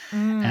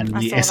 And I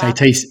the saw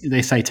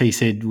that. SAT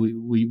said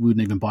we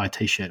wouldn't even buy a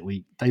T-shirt.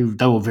 They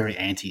were very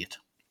anti it.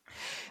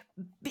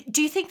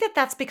 Do you think that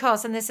that's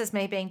because, and this is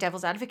me being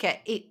devil's advocate,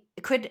 it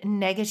could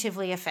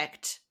negatively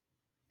affect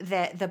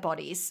the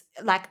bodies?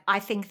 Like, I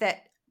think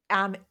that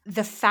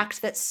the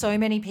fact that so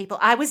many people,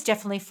 I was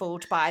definitely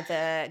fooled by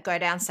the "Go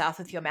Down South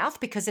with Your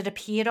Mouth" because it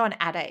appeared on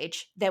Ad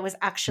Age. There was Yeah,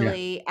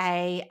 actually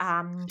a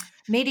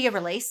media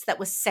release that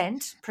was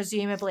sent,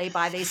 presumably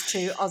by these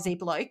two Aussie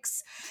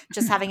blokes,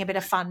 just having a bit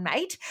of fun,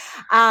 mate.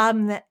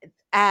 Um,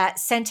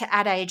 Sent to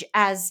Ad Age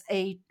as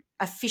a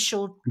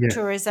official yeah,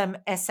 tourism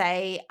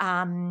essay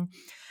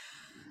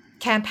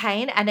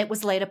campaign, and it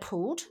was later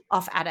pulled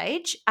off Ad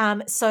Age.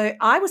 So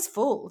I was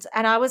fooled,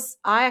 and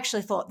I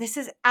actually thought, this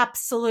is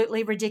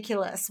absolutely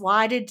ridiculous.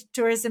 Why did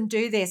tourism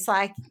do this?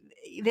 Like,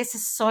 this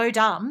is so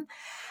dumb.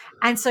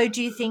 And so,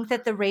 do you think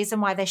that the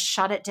reason why they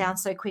shut it down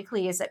so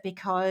quickly is it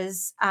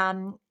because I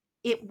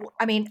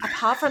mean,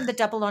 apart from the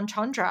double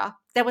entendre,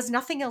 there was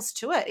nothing else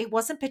to it. It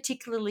wasn't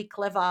particularly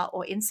clever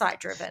or insight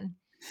driven.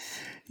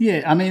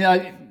 yeah. I mean,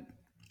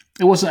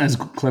 it wasn't as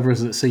clever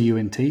as the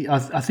CUNT.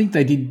 I think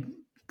they did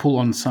pull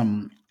on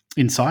some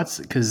insights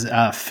because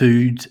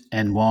food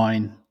and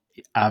wine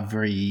are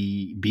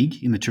very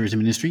big in the tourism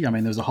industry. I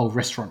mean, there was a whole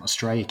Restaurant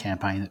Australia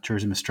campaign that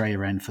Tourism Australia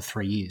ran for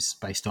 3 years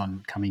based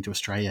on coming to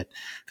Australia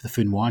for the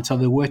food and wine. So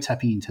they were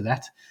tapping into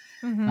that.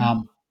 Mm-hmm.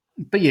 Um,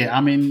 but yeah,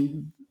 I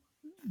mean,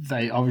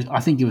 I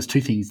think it was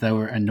two things. They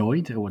were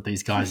annoyed at what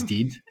these guys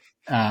did.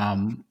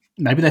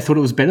 maybe they thought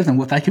it was better than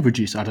what they could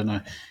produce. I don't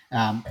know.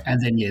 And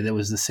then there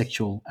was the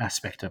sexual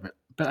aspect of it.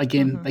 But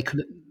again, Hmm. they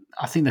could.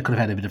 I think they could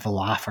have had a bit of a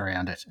laugh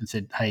around it and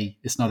said, "Hey,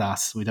 it's not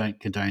us. We don't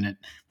condone it.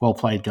 Well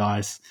played,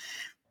 guys.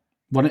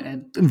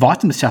 Invite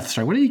them to South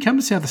Australia. Why don't you come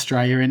to South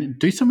Australia and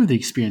do some of the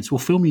experience? We'll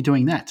film you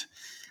doing that."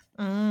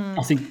 I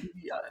Mm. think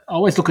I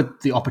always look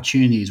at the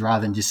opportunities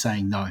rather than just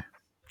saying no.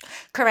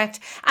 Correct.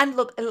 And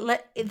look,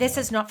 this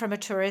is not from a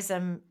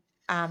tourism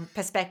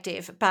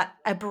perspective, but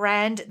a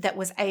brand that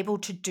was able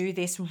to do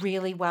this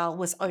really well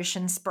was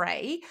Ocean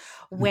Spray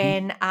Hmm.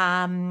 when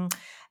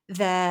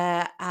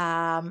the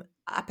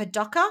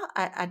Apodaca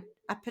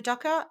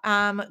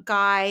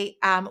guy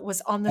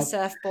was on the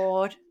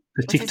surfboard.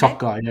 The What's his name? TikTok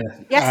guy, yeah.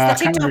 Yes,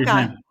 the I can't remember TikTok his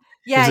guy. name. It was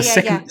Yeah,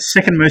 the yeah, yeah.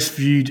 second most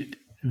viewed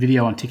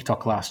video on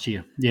TikTok last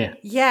year. Yeah,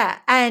 Yeah,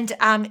 and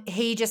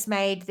he just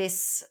made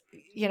this,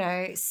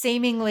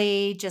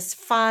 seemingly just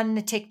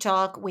fun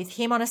TikTok with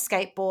him on a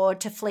skateboard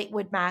to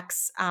Fleetwood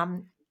Mac's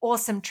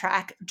awesome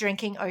track,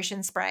 drinking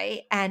Ocean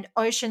Spray, and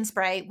Ocean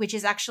Spray, which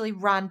is actually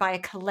run by a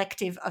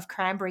collective of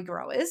cranberry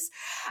growers.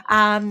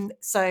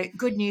 So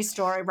good news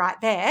story right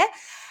there.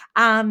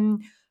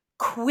 Um,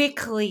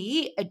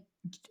 quickly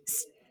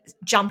s-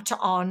 jumped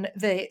on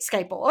the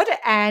skateboard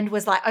and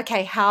was like,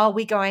 okay, how are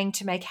we going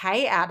to make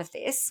hay out of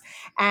this?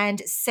 And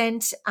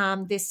sent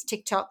this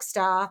TikTok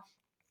star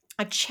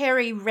a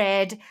cherry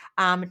red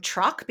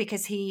truck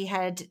because they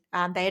had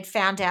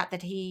found out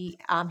that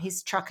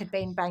his truck had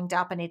been banged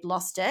up and he'd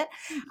lost it.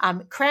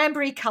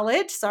 Cranberry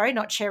colored, sorry,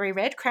 not cherry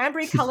red,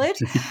 cranberry colored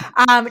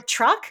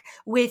truck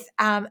with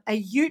a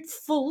ute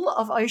full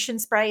of Ocean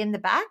Spray in the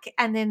back,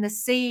 and then the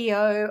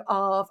CEO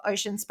of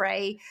Ocean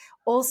Spray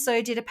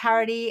also did a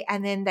parody,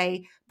 and then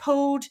they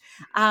pulled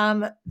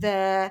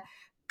the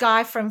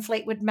guy from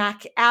Fleetwood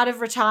Mac out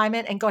of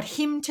retirement and got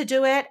him to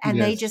do it,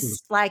 and they yes,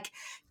 just like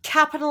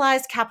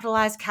capitalized,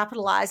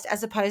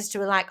 as opposed to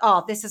like,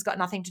 oh, this has got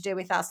nothing to do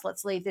with us.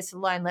 Let's leave this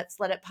alone. Let's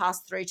let it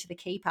pass through to the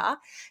keeper.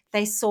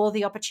 They saw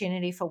the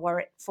opportunity for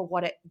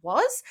what it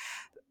was,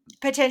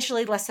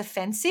 potentially less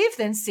offensive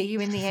than see you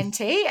in the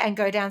NT and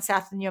go down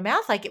south in your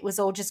mouth. Like it was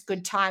all just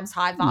good times,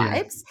 high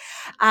yeah,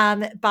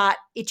 vibes. But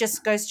it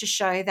just goes to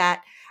show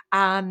that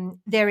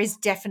there is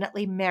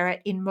definitely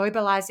merit in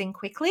mobilizing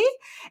quickly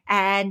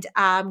and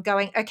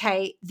going,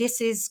 okay,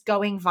 this is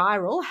going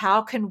viral.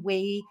 How can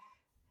we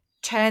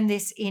turn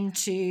this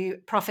into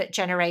profit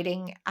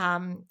generating,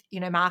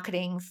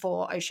 marketing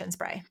for Ocean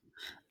Spray?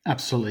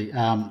 absolutely.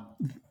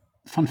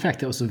 Fun fact: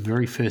 that was the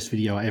very first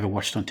video I ever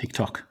watched on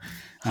TikTok.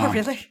 Oh, Um,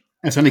 really?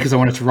 it's only because I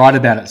wanted to write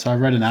about it. So I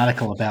wrote an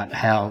article about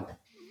how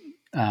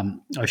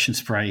Ocean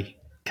Spray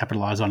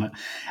capitalized on it,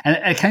 and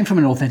it came from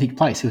an authentic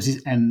place. It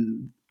was,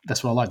 and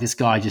that's what I like. This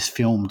guy just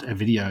filmed a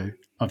video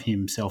of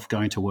himself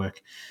going to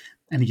work,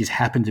 and he just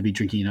happened to be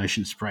drinking an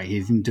Ocean Spray. He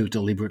didn't do it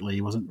deliberately.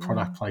 It wasn't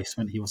product Mm.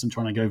 placement. He wasn't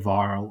trying to go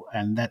viral,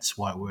 and that's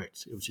why it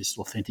worked. It was just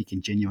authentic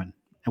and genuine.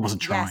 It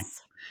wasn't trying.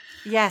 Yes.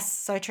 Yes,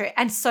 so true.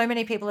 And so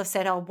many people have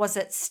said, oh, was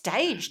it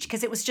staged?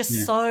 Because it was just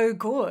Yeah. so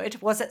good.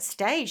 Was it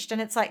staged?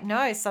 And it's like,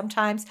 no,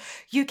 sometimes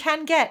you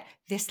can get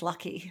this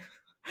lucky.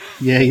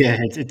 Yeah, yeah.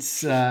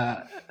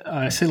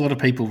 I see a lot of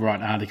people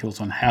write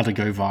articles on how to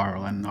go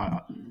viral, and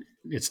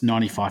it's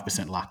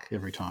 95% luck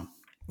every time.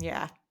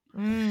 Yeah.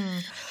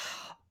 Mm.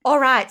 All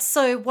right.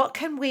 So, what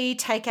can we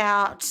take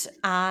out,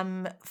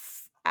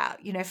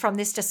 from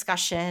this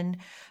discussion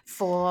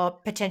for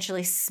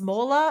potentially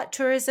smaller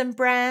tourism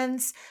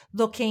brands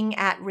looking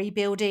at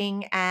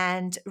rebuilding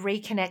and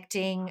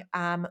reconnecting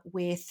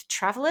with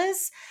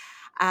travelers?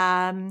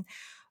 Um,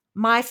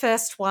 My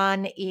first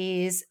one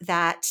is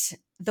that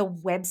the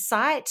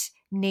website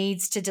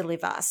needs to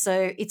deliver.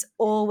 So it's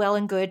all well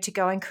and good to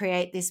go and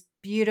create this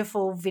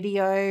beautiful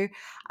video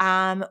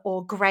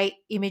or great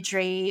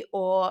imagery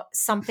or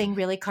something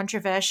really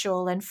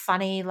controversial and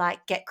funny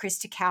like Get Chris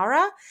to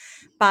Cowra.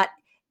 But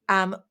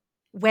um,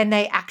 when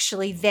they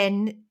actually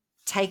then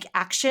take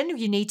action,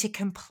 you need to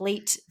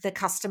complete the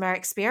customer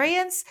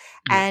experience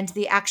Yeah, and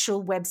the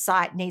actual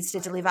website needs to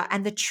deliver.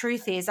 And the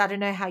truth is, I don't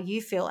know how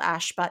you feel,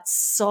 Ash, but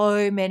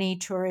so many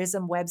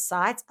tourism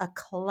websites are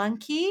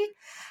clunky,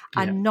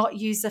 are yeah, not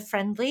user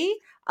friendly,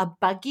 are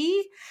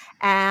buggy.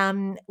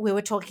 We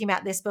were talking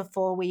about this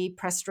before we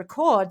pressed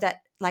record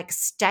that like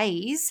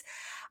Stays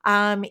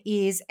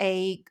is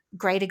a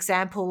great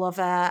example of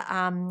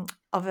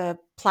a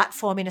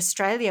platform in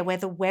Australia where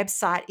the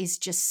website is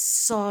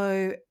just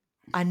so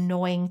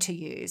annoying to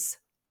use.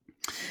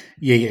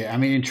 yeah, yeah. I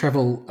mean, in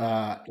travel,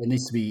 it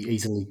needs to be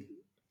easily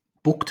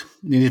booked.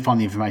 You need to find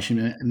the information.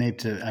 You need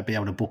to be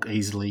able to book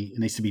easily. It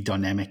needs to be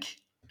dynamic,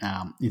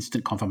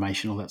 instant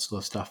confirmation, all that sort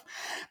of stuff.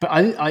 But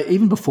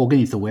even before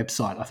getting to the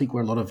website, I think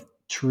where a lot of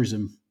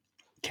tourism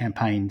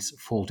campaigns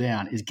fall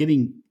down is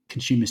getting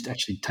consumers to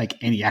actually take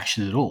any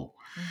action at all.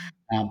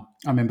 Mhm.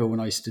 I remember when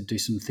I used to do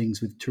some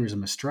things with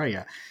Tourism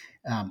Australia.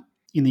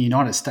 In the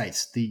United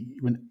States,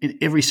 in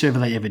every survey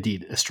they ever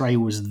did, Australia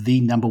was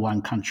the number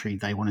one country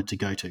they wanted to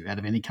go to out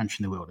of any country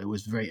in the world. It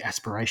was very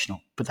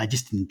aspirational, but they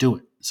just didn't do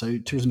it. So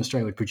Tourism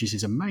Australia would produce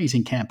these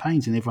amazing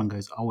campaigns, and everyone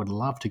goes, "I would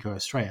love to go to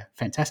Australia,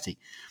 fantastic,"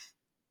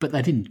 but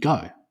they didn't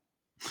go.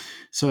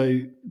 So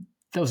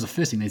that was the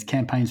first thing. There's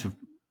campaigns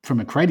from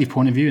a creative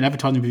point of view and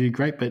advertising point of view,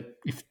 great. But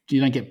if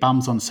you don't get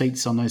bums on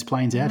seats on those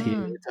planes out here,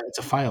 Mm, it's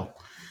a fail.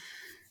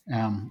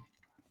 Um,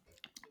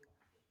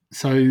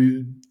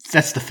 so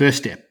that's the first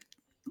step.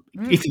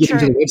 If you get them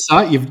to true. the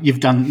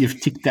website,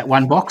 you've ticked that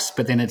one box,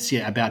 but then it's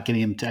about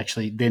getting them to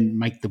actually then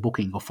make the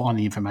booking or find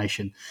the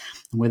information.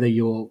 And whether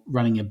you're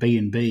running a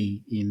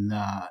B&B in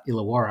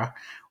Illawarra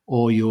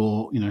or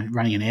you're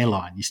running an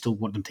airline, you still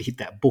want them to hit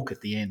that book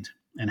at the end,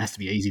 and it has to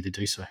be easy to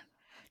do so.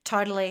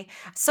 Totally.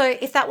 So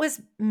if that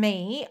was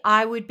me,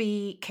 I would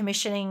be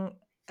commissioning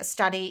a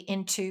study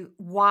into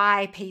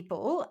why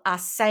people are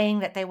saying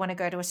that they want to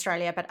go to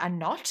Australia but are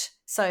not.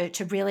 So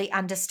to really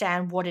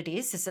understand what it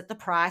is it the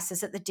price?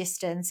 Is it the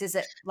distance? Is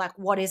it like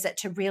what is it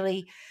to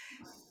really,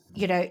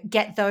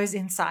 get those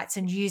insights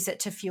and use it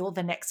to fuel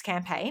the next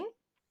campaign?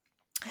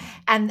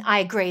 And I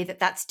agree that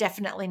that's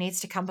definitely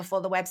needs to come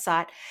before the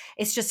website.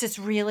 It's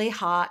really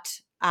heart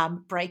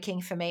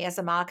breaking for me as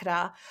a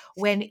marketer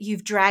when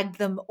you've dragged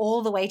them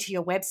all the way to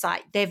your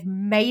website. They've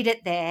made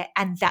it there,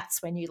 and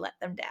that's when you let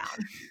them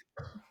down.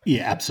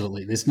 Yeah,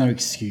 absolutely. There's no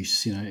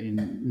excuse,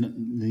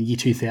 in the year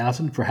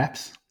 2000,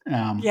 perhaps. But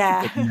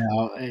Yeah.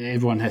 now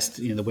everyone has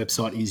to, the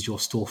website is your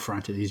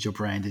storefront, it is your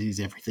brand, it is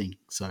everything.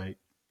 So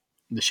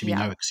there should be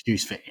Yeah, no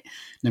excuse for it.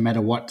 No matter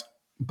what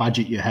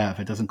budget you have,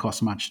 it doesn't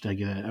cost much to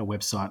get a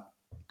website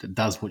that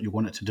does what you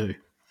want it to do.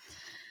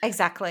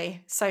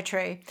 exactly. So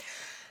true.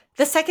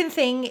 The second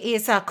thing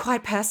is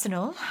quite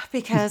personal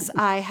because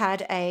I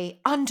had a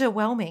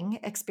underwhelming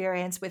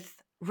experience with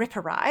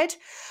Ripperide,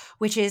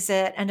 which is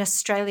an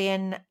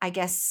Australian, I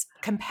guess,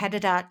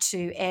 competitor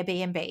to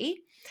Airbnb.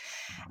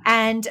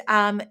 And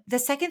the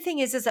second thing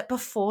is that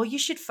before you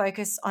should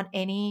focus on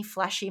any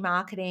flashy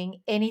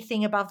marketing,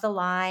 anything above the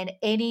line,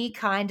 any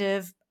kind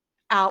of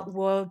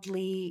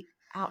outwardly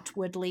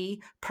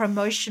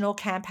promotional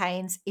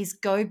campaigns, is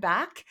go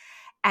back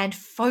and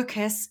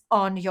focus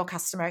on your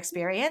customer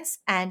experience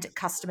and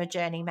customer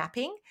journey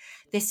mapping.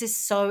 This is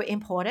so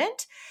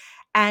important.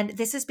 And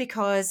this is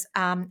because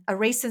a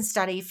recent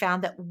study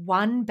found that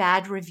one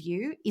bad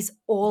review is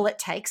all it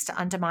takes to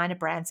undermine a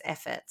brand's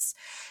efforts.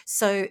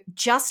 So,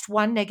 just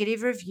one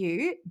negative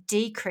review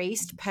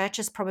decreased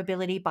purchase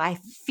probability by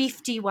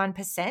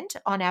 51%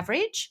 on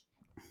average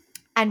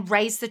and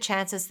raised the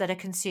chances that a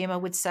consumer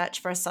would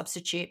search for a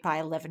substitute by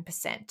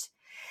 11%.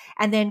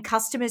 And then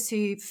customers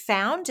who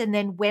found and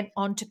then went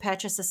on to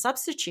purchase a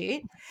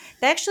substitute,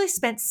 they actually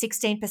spent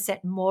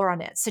 16% more on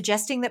it,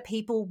 suggesting that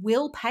people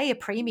will pay a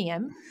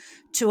premium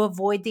to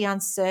avoid the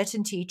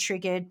uncertainty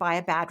triggered by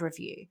a bad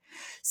review.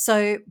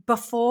 So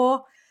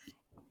before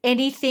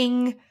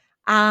anything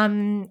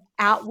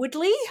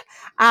outwardly,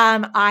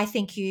 I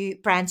think you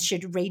brands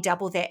should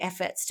redouble their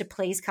efforts to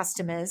please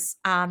customers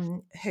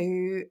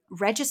who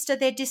register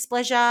their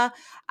displeasure,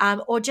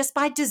 or just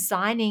by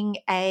designing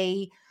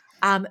a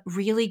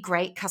really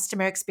great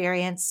customer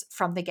experience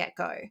from the get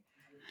go.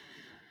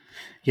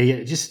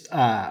 Yeah. Just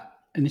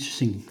an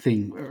interesting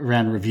thing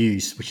around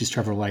reviews, which is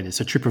travel related.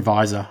 So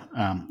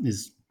TripAdvisor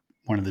is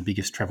one of the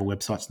biggest travel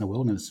websites in the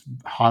world, and it's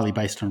highly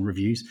based on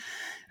reviews.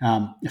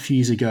 A few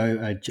years ago,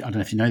 I don't know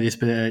if you know this,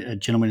 but a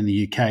gentleman in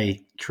the UK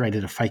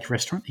created a fake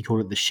restaurant. He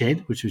called it The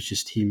Shed, which was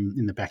just him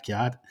in the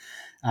backyard,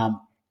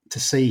 to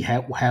see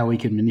how he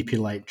could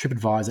manipulate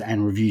TripAdvisor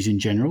and reviews in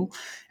general.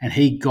 And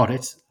he got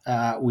it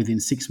within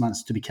 6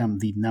 months to become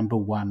the number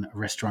one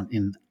restaurant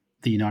in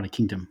the United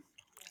Kingdom.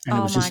 And it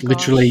Oh was my just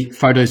literally gosh.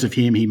 photos of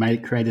him. He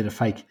created a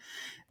fake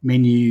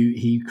menu.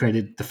 He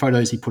created the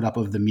photos he put up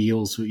of the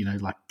meals,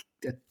 like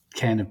a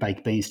can of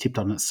baked beans tipped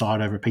on its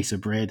side over a piece of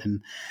bread,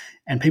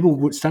 and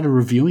people started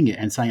reviewing it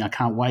and saying, "I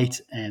can't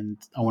wait, and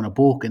I want to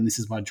book, and this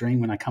is my dream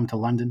when I come to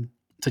London."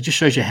 So it just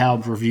shows you how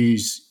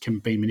reviews can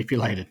be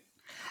manipulated.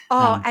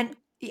 Oh, Um, and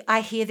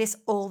I hear this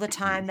all the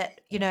time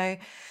that,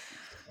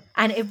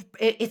 and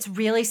it's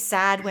really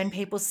sad when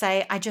people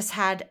say, I just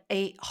had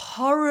a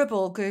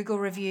horrible Google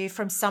review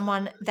from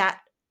someone that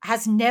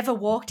has never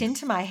walked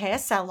into my hair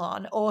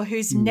salon or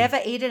who's mm, never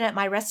eaten at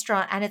my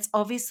restaurant. And it's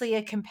obviously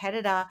a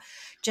competitor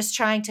just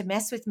trying to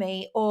mess with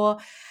me. Or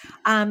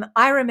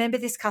I remember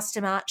this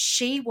customer.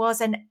 She was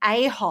an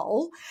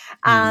a-hole.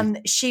 mm.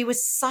 She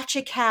was such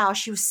a cow.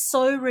 She was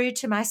so rude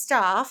to my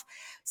staff.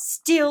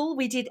 Still,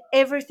 we did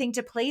everything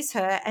to please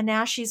her. And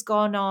now she's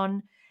gone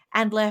on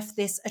and left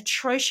this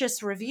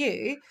atrocious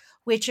review,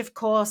 which of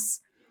course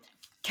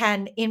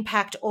can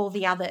impact all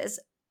the others.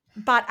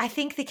 But I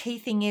think the key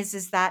thing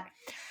is that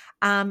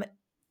um,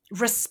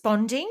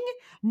 responding,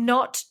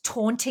 not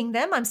taunting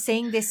them. I'm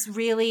seeing this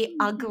really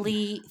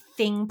ugly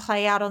thing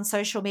play out on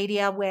social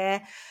media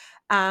where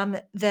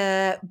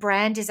the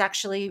brand is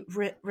actually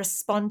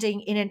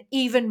responding in an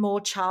even more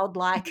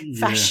childlike Yeah,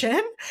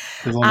 fashion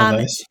there's a lot of um,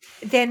 those.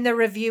 than the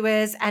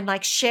reviewers, and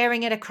like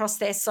sharing it across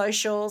their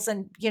socials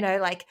and,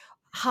 like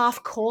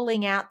half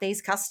calling out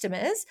these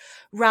customers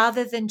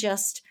rather than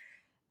just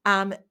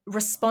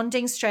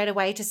responding straight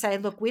away to say,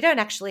 look, we don't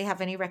actually have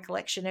any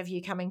recollection of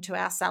you coming to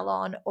our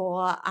salon,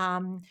 or,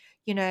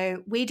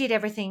 we did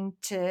everything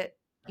to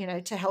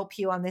to help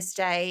you on this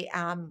day.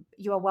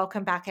 You are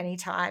welcome back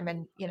anytime,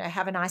 and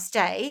have a nice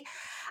day.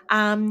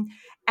 Um,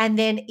 and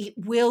then it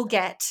will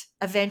get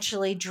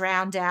eventually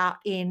drowned out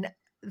in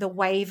the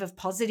wave of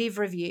positive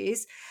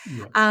reviews.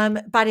 Yeah.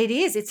 But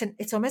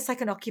it's almost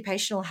like an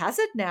occupational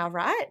hazard now,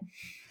 right?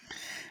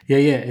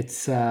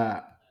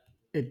 Yeah.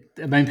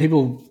 I mean,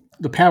 people.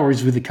 The power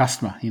is with the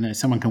customer.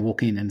 Someone can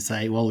walk in and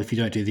say, "Well, if you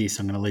don't do this,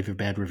 I'm going to leave a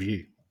bad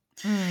review."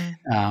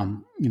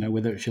 Mm,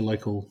 Whether it's your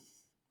local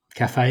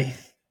cafe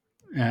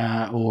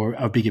or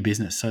a bigger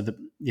business. So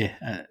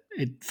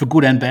for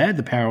good and bad,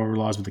 the power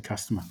relies with the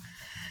customer.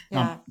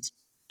 yeah.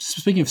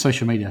 Speaking of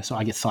social media, so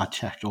I get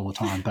sidetracked all the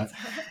time. But It's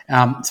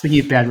all right. speaking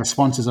of bad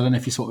responses, I don't know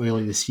if you saw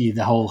earlier this year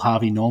the whole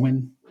Harvey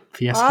Norman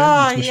fiasco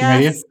on Oh, social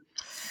media. yes.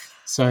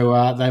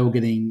 So there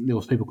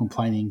was people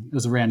complaining. It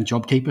was around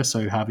JobKeeper.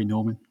 So Harvey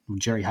Norman, or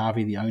Jerry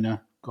Harvey, the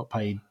owner, got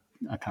paid.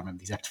 I can't remember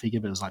the exact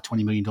figure, but it was like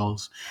 $20 million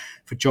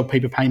for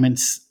JobKeeper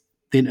payments.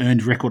 Then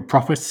earned record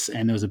profits,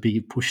 and there was a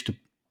big push to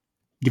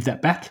give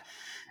that back.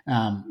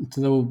 So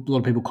there were a lot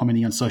of people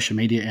commenting on social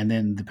media, and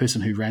then the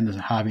person who ran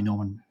the Harvey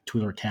Norman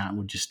Twitter account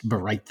would just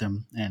berate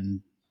them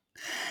and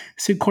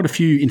said quite a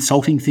few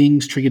insulting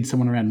things, triggered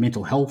someone around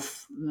mental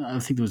health. I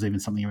think there was even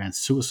something around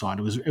suicide.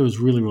 It was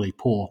really, really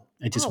poor.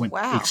 It just Oh, went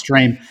wow.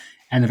 extreme.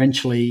 And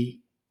eventually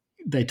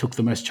they took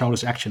the most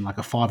childish action, like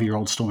a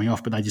 5-year-old storming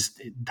off, but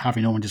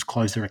Harvey Norman just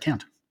closed their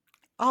account.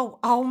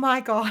 Oh my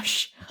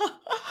gosh.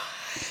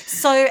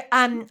 So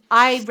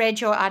I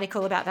read your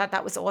article about that.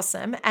 That was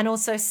awesome. And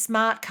also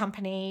Smart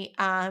Company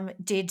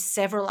did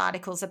several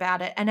articles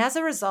about it. And as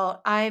a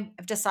result, I've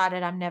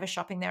decided I'm never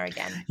shopping there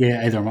again.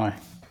 Yeah, either am I.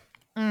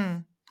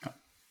 Mm.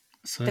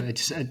 So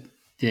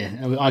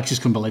The, I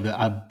just couldn't believe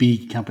that a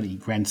big company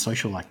ran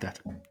social like that.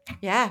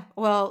 yeah,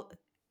 well,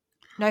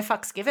 no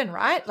fucks given,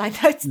 right? Like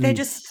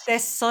Mm, they're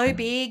so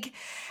big.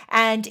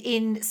 And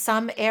in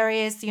some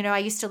areas, I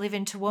used to live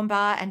in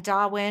Toowoomba and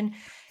Darwin.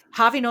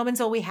 Harvey Norman's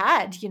all we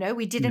had.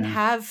 We didn't yeah,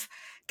 have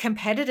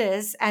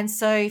competitors. And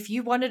so if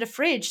you wanted a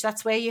fridge,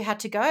 that's where you had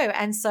to go.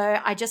 And so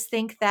I just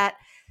think that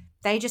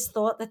they just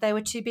thought that they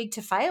were too big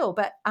to fail.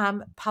 But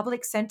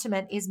public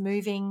sentiment is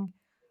moving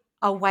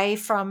away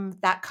from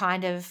that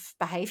kind of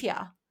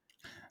behavior.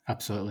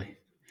 absolutely.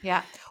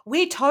 Yeah,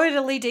 we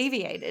totally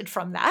deviated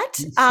from that.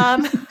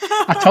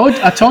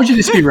 I told you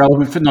this would be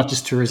relevant for not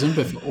just tourism,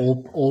 but for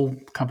all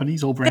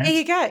companies, all There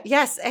you brands. go.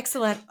 Yes,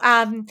 excellent.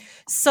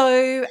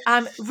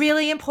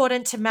 Really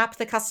important to map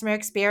the customer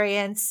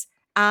experience.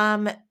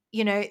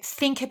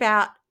 Think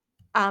about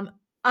um,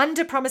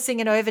 under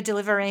promising and over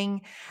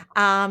delivering,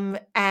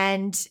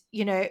 and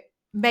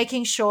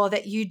making sure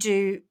that you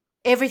do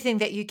everything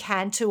that you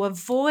can to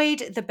avoid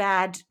the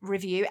bad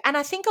review. And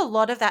I think a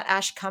lot of that,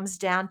 Ash, comes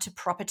down to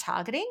proper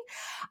targeting.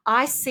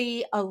 I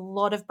see a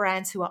lot of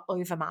brands who are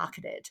over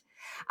marketed.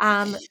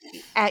 Um,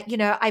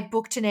 I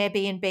booked an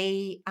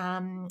Airbnb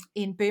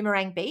in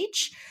Boomerang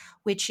Beach,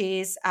 which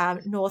is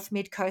north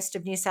mid coast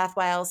of New South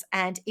Wales,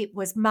 and it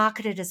was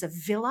marketed as a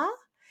villa.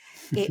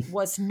 It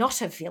was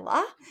not a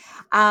villa.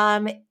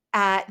 Um,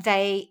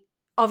 they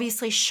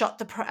obviously shot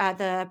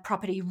the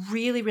property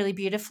really, really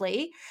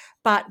beautifully,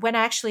 but when I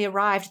actually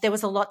arrived, there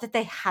was a lot that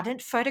they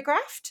hadn't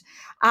photographed,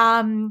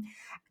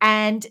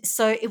 and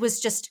so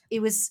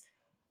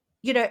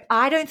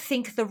I don't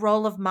think the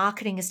role of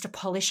marketing is to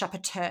polish up a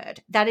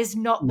turd. That is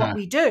not what No,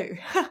 we do.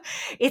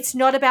 It's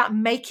not about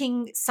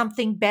making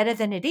something better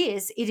than it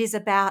is. It is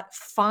about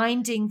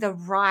finding the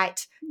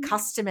right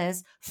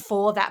customers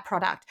for that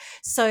product.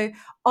 So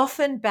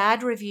often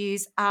bad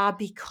reviews are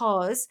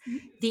because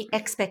the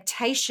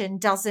expectation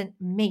doesn't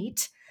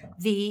meet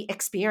the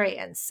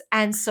experience.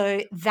 And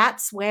so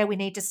that's where we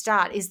need to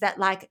start, is that,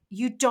 like,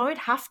 you don't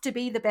have to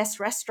be the best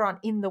restaurant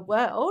in the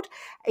world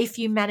if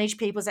you manage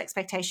people's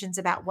expectations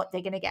about what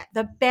they're going to get.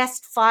 The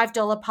best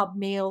 $5 pub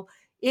meal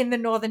in the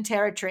Northern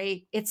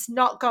Territory, it's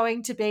not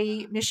going to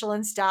be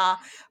Michelin star,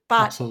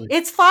 but absolutely.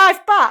 it's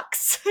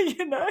 $5,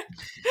 you know?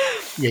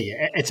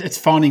 Yeah. It's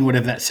finding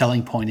whatever that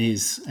selling point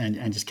is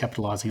and just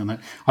capitalizing on that.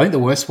 I think the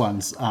worst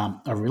ones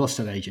are real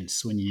estate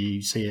agents. When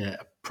you see a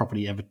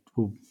property,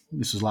 well,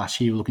 this was last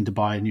year, we're looking to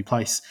buy a new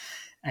place,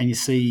 and you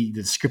see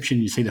the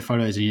description, you see the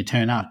photos, and you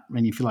turn up,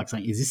 and you feel like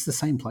saying, "Is this the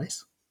same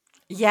place?"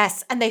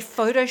 Yes, and they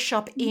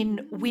Photoshop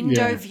in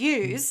window Yeah,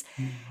 views,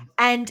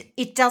 and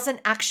it doesn't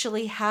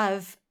actually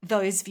have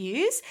those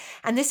views.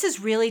 And this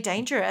is really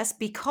dangerous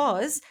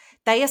because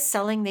they are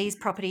selling these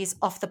properties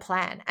off the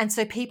plan. And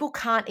so people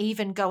can't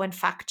even go and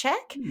fact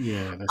check.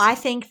 yeah, that's I it.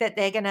 think that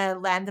they're going to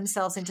land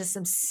themselves into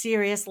some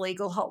serious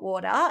legal hot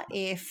water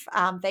if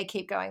they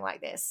keep going like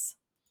this.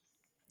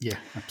 Yeah,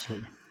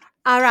 absolutely.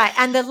 All right.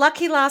 And the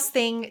lucky last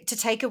thing to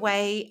take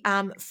away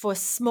for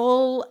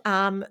small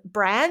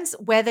brands,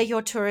 whether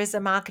you're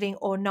tourism marketing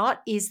or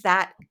not, is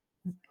that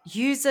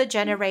user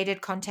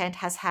generated content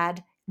has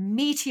had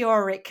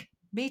meteoric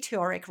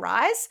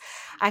rise.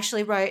 I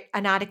actually wrote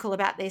an article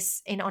about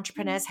this in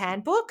Entrepreneur's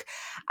Handbook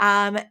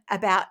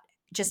about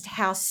just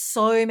how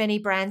so many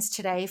brands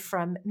today,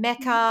 from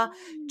Mecca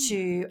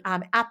to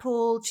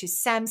Apple to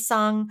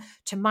Samsung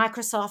to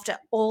Microsoft, are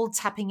all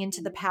tapping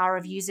into the power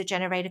of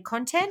user-generated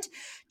content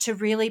to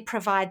really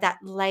provide that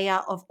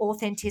layer of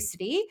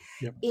authenticity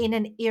Yep. in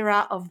an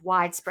era of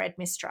widespread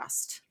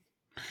mistrust.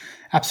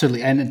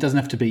 Absolutely, and it doesn't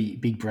have to be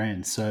big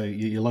brands. So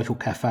your local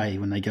cafe,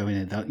 when they go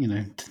in,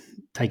 they'll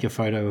take a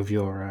photo of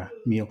your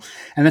meal,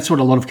 and that's what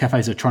a lot of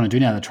cafes are trying to do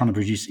now. They're trying to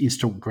produce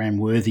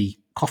Instagram-worthy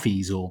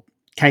coffees or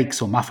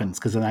cakes or muffins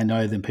because they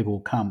know then people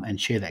will come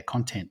and share that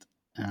content.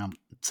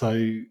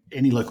 So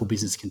any local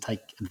business can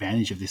take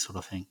advantage of this sort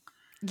of thing.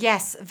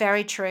 Yes,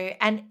 very true.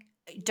 And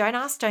don't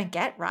ask, don't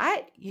get,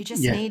 right? You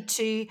just Yeah, need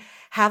to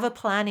have a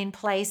plan in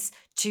place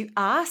to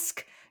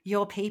ask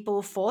your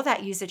people for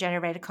that user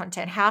generated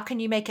content. How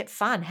can you make it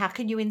fun? How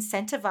can you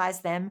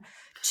incentivize them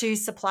to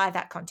supply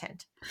that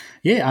content?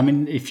 yeah. I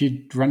mean, if you're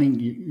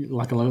running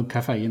like a local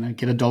cafe,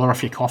 get $1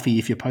 off your coffee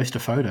if you post a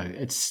photo.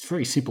 It's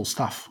very simple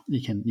stuff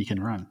you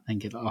can run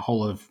and get a whole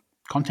lot of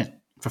content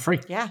for free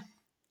Yeah,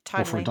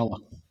 or for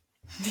totally.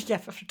 $1. Yeah,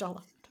 for $1.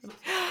 Totally.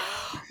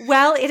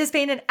 Well, it has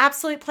been an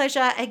absolute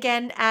pleasure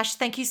again, Ash.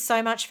 Thank you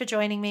so much for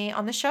joining me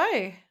on the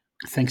show.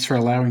 Thanks for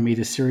allowing me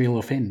to serial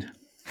offend.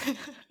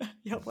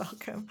 You're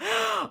welcome.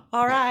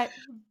 All right.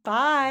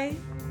 Bye.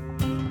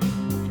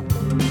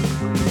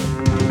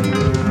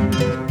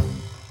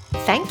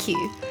 Thank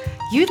you.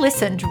 You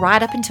listened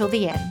right up until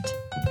the end.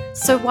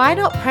 So why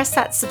not press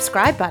that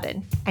subscribe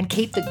button and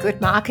keep the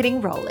good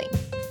marketing rolling?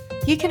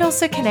 You can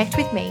also connect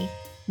with me,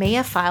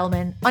 Mia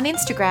Fileman, on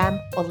Instagram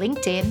or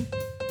LinkedIn,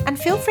 and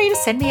feel free to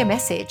send me a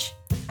message.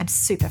 I'm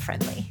super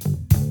friendly.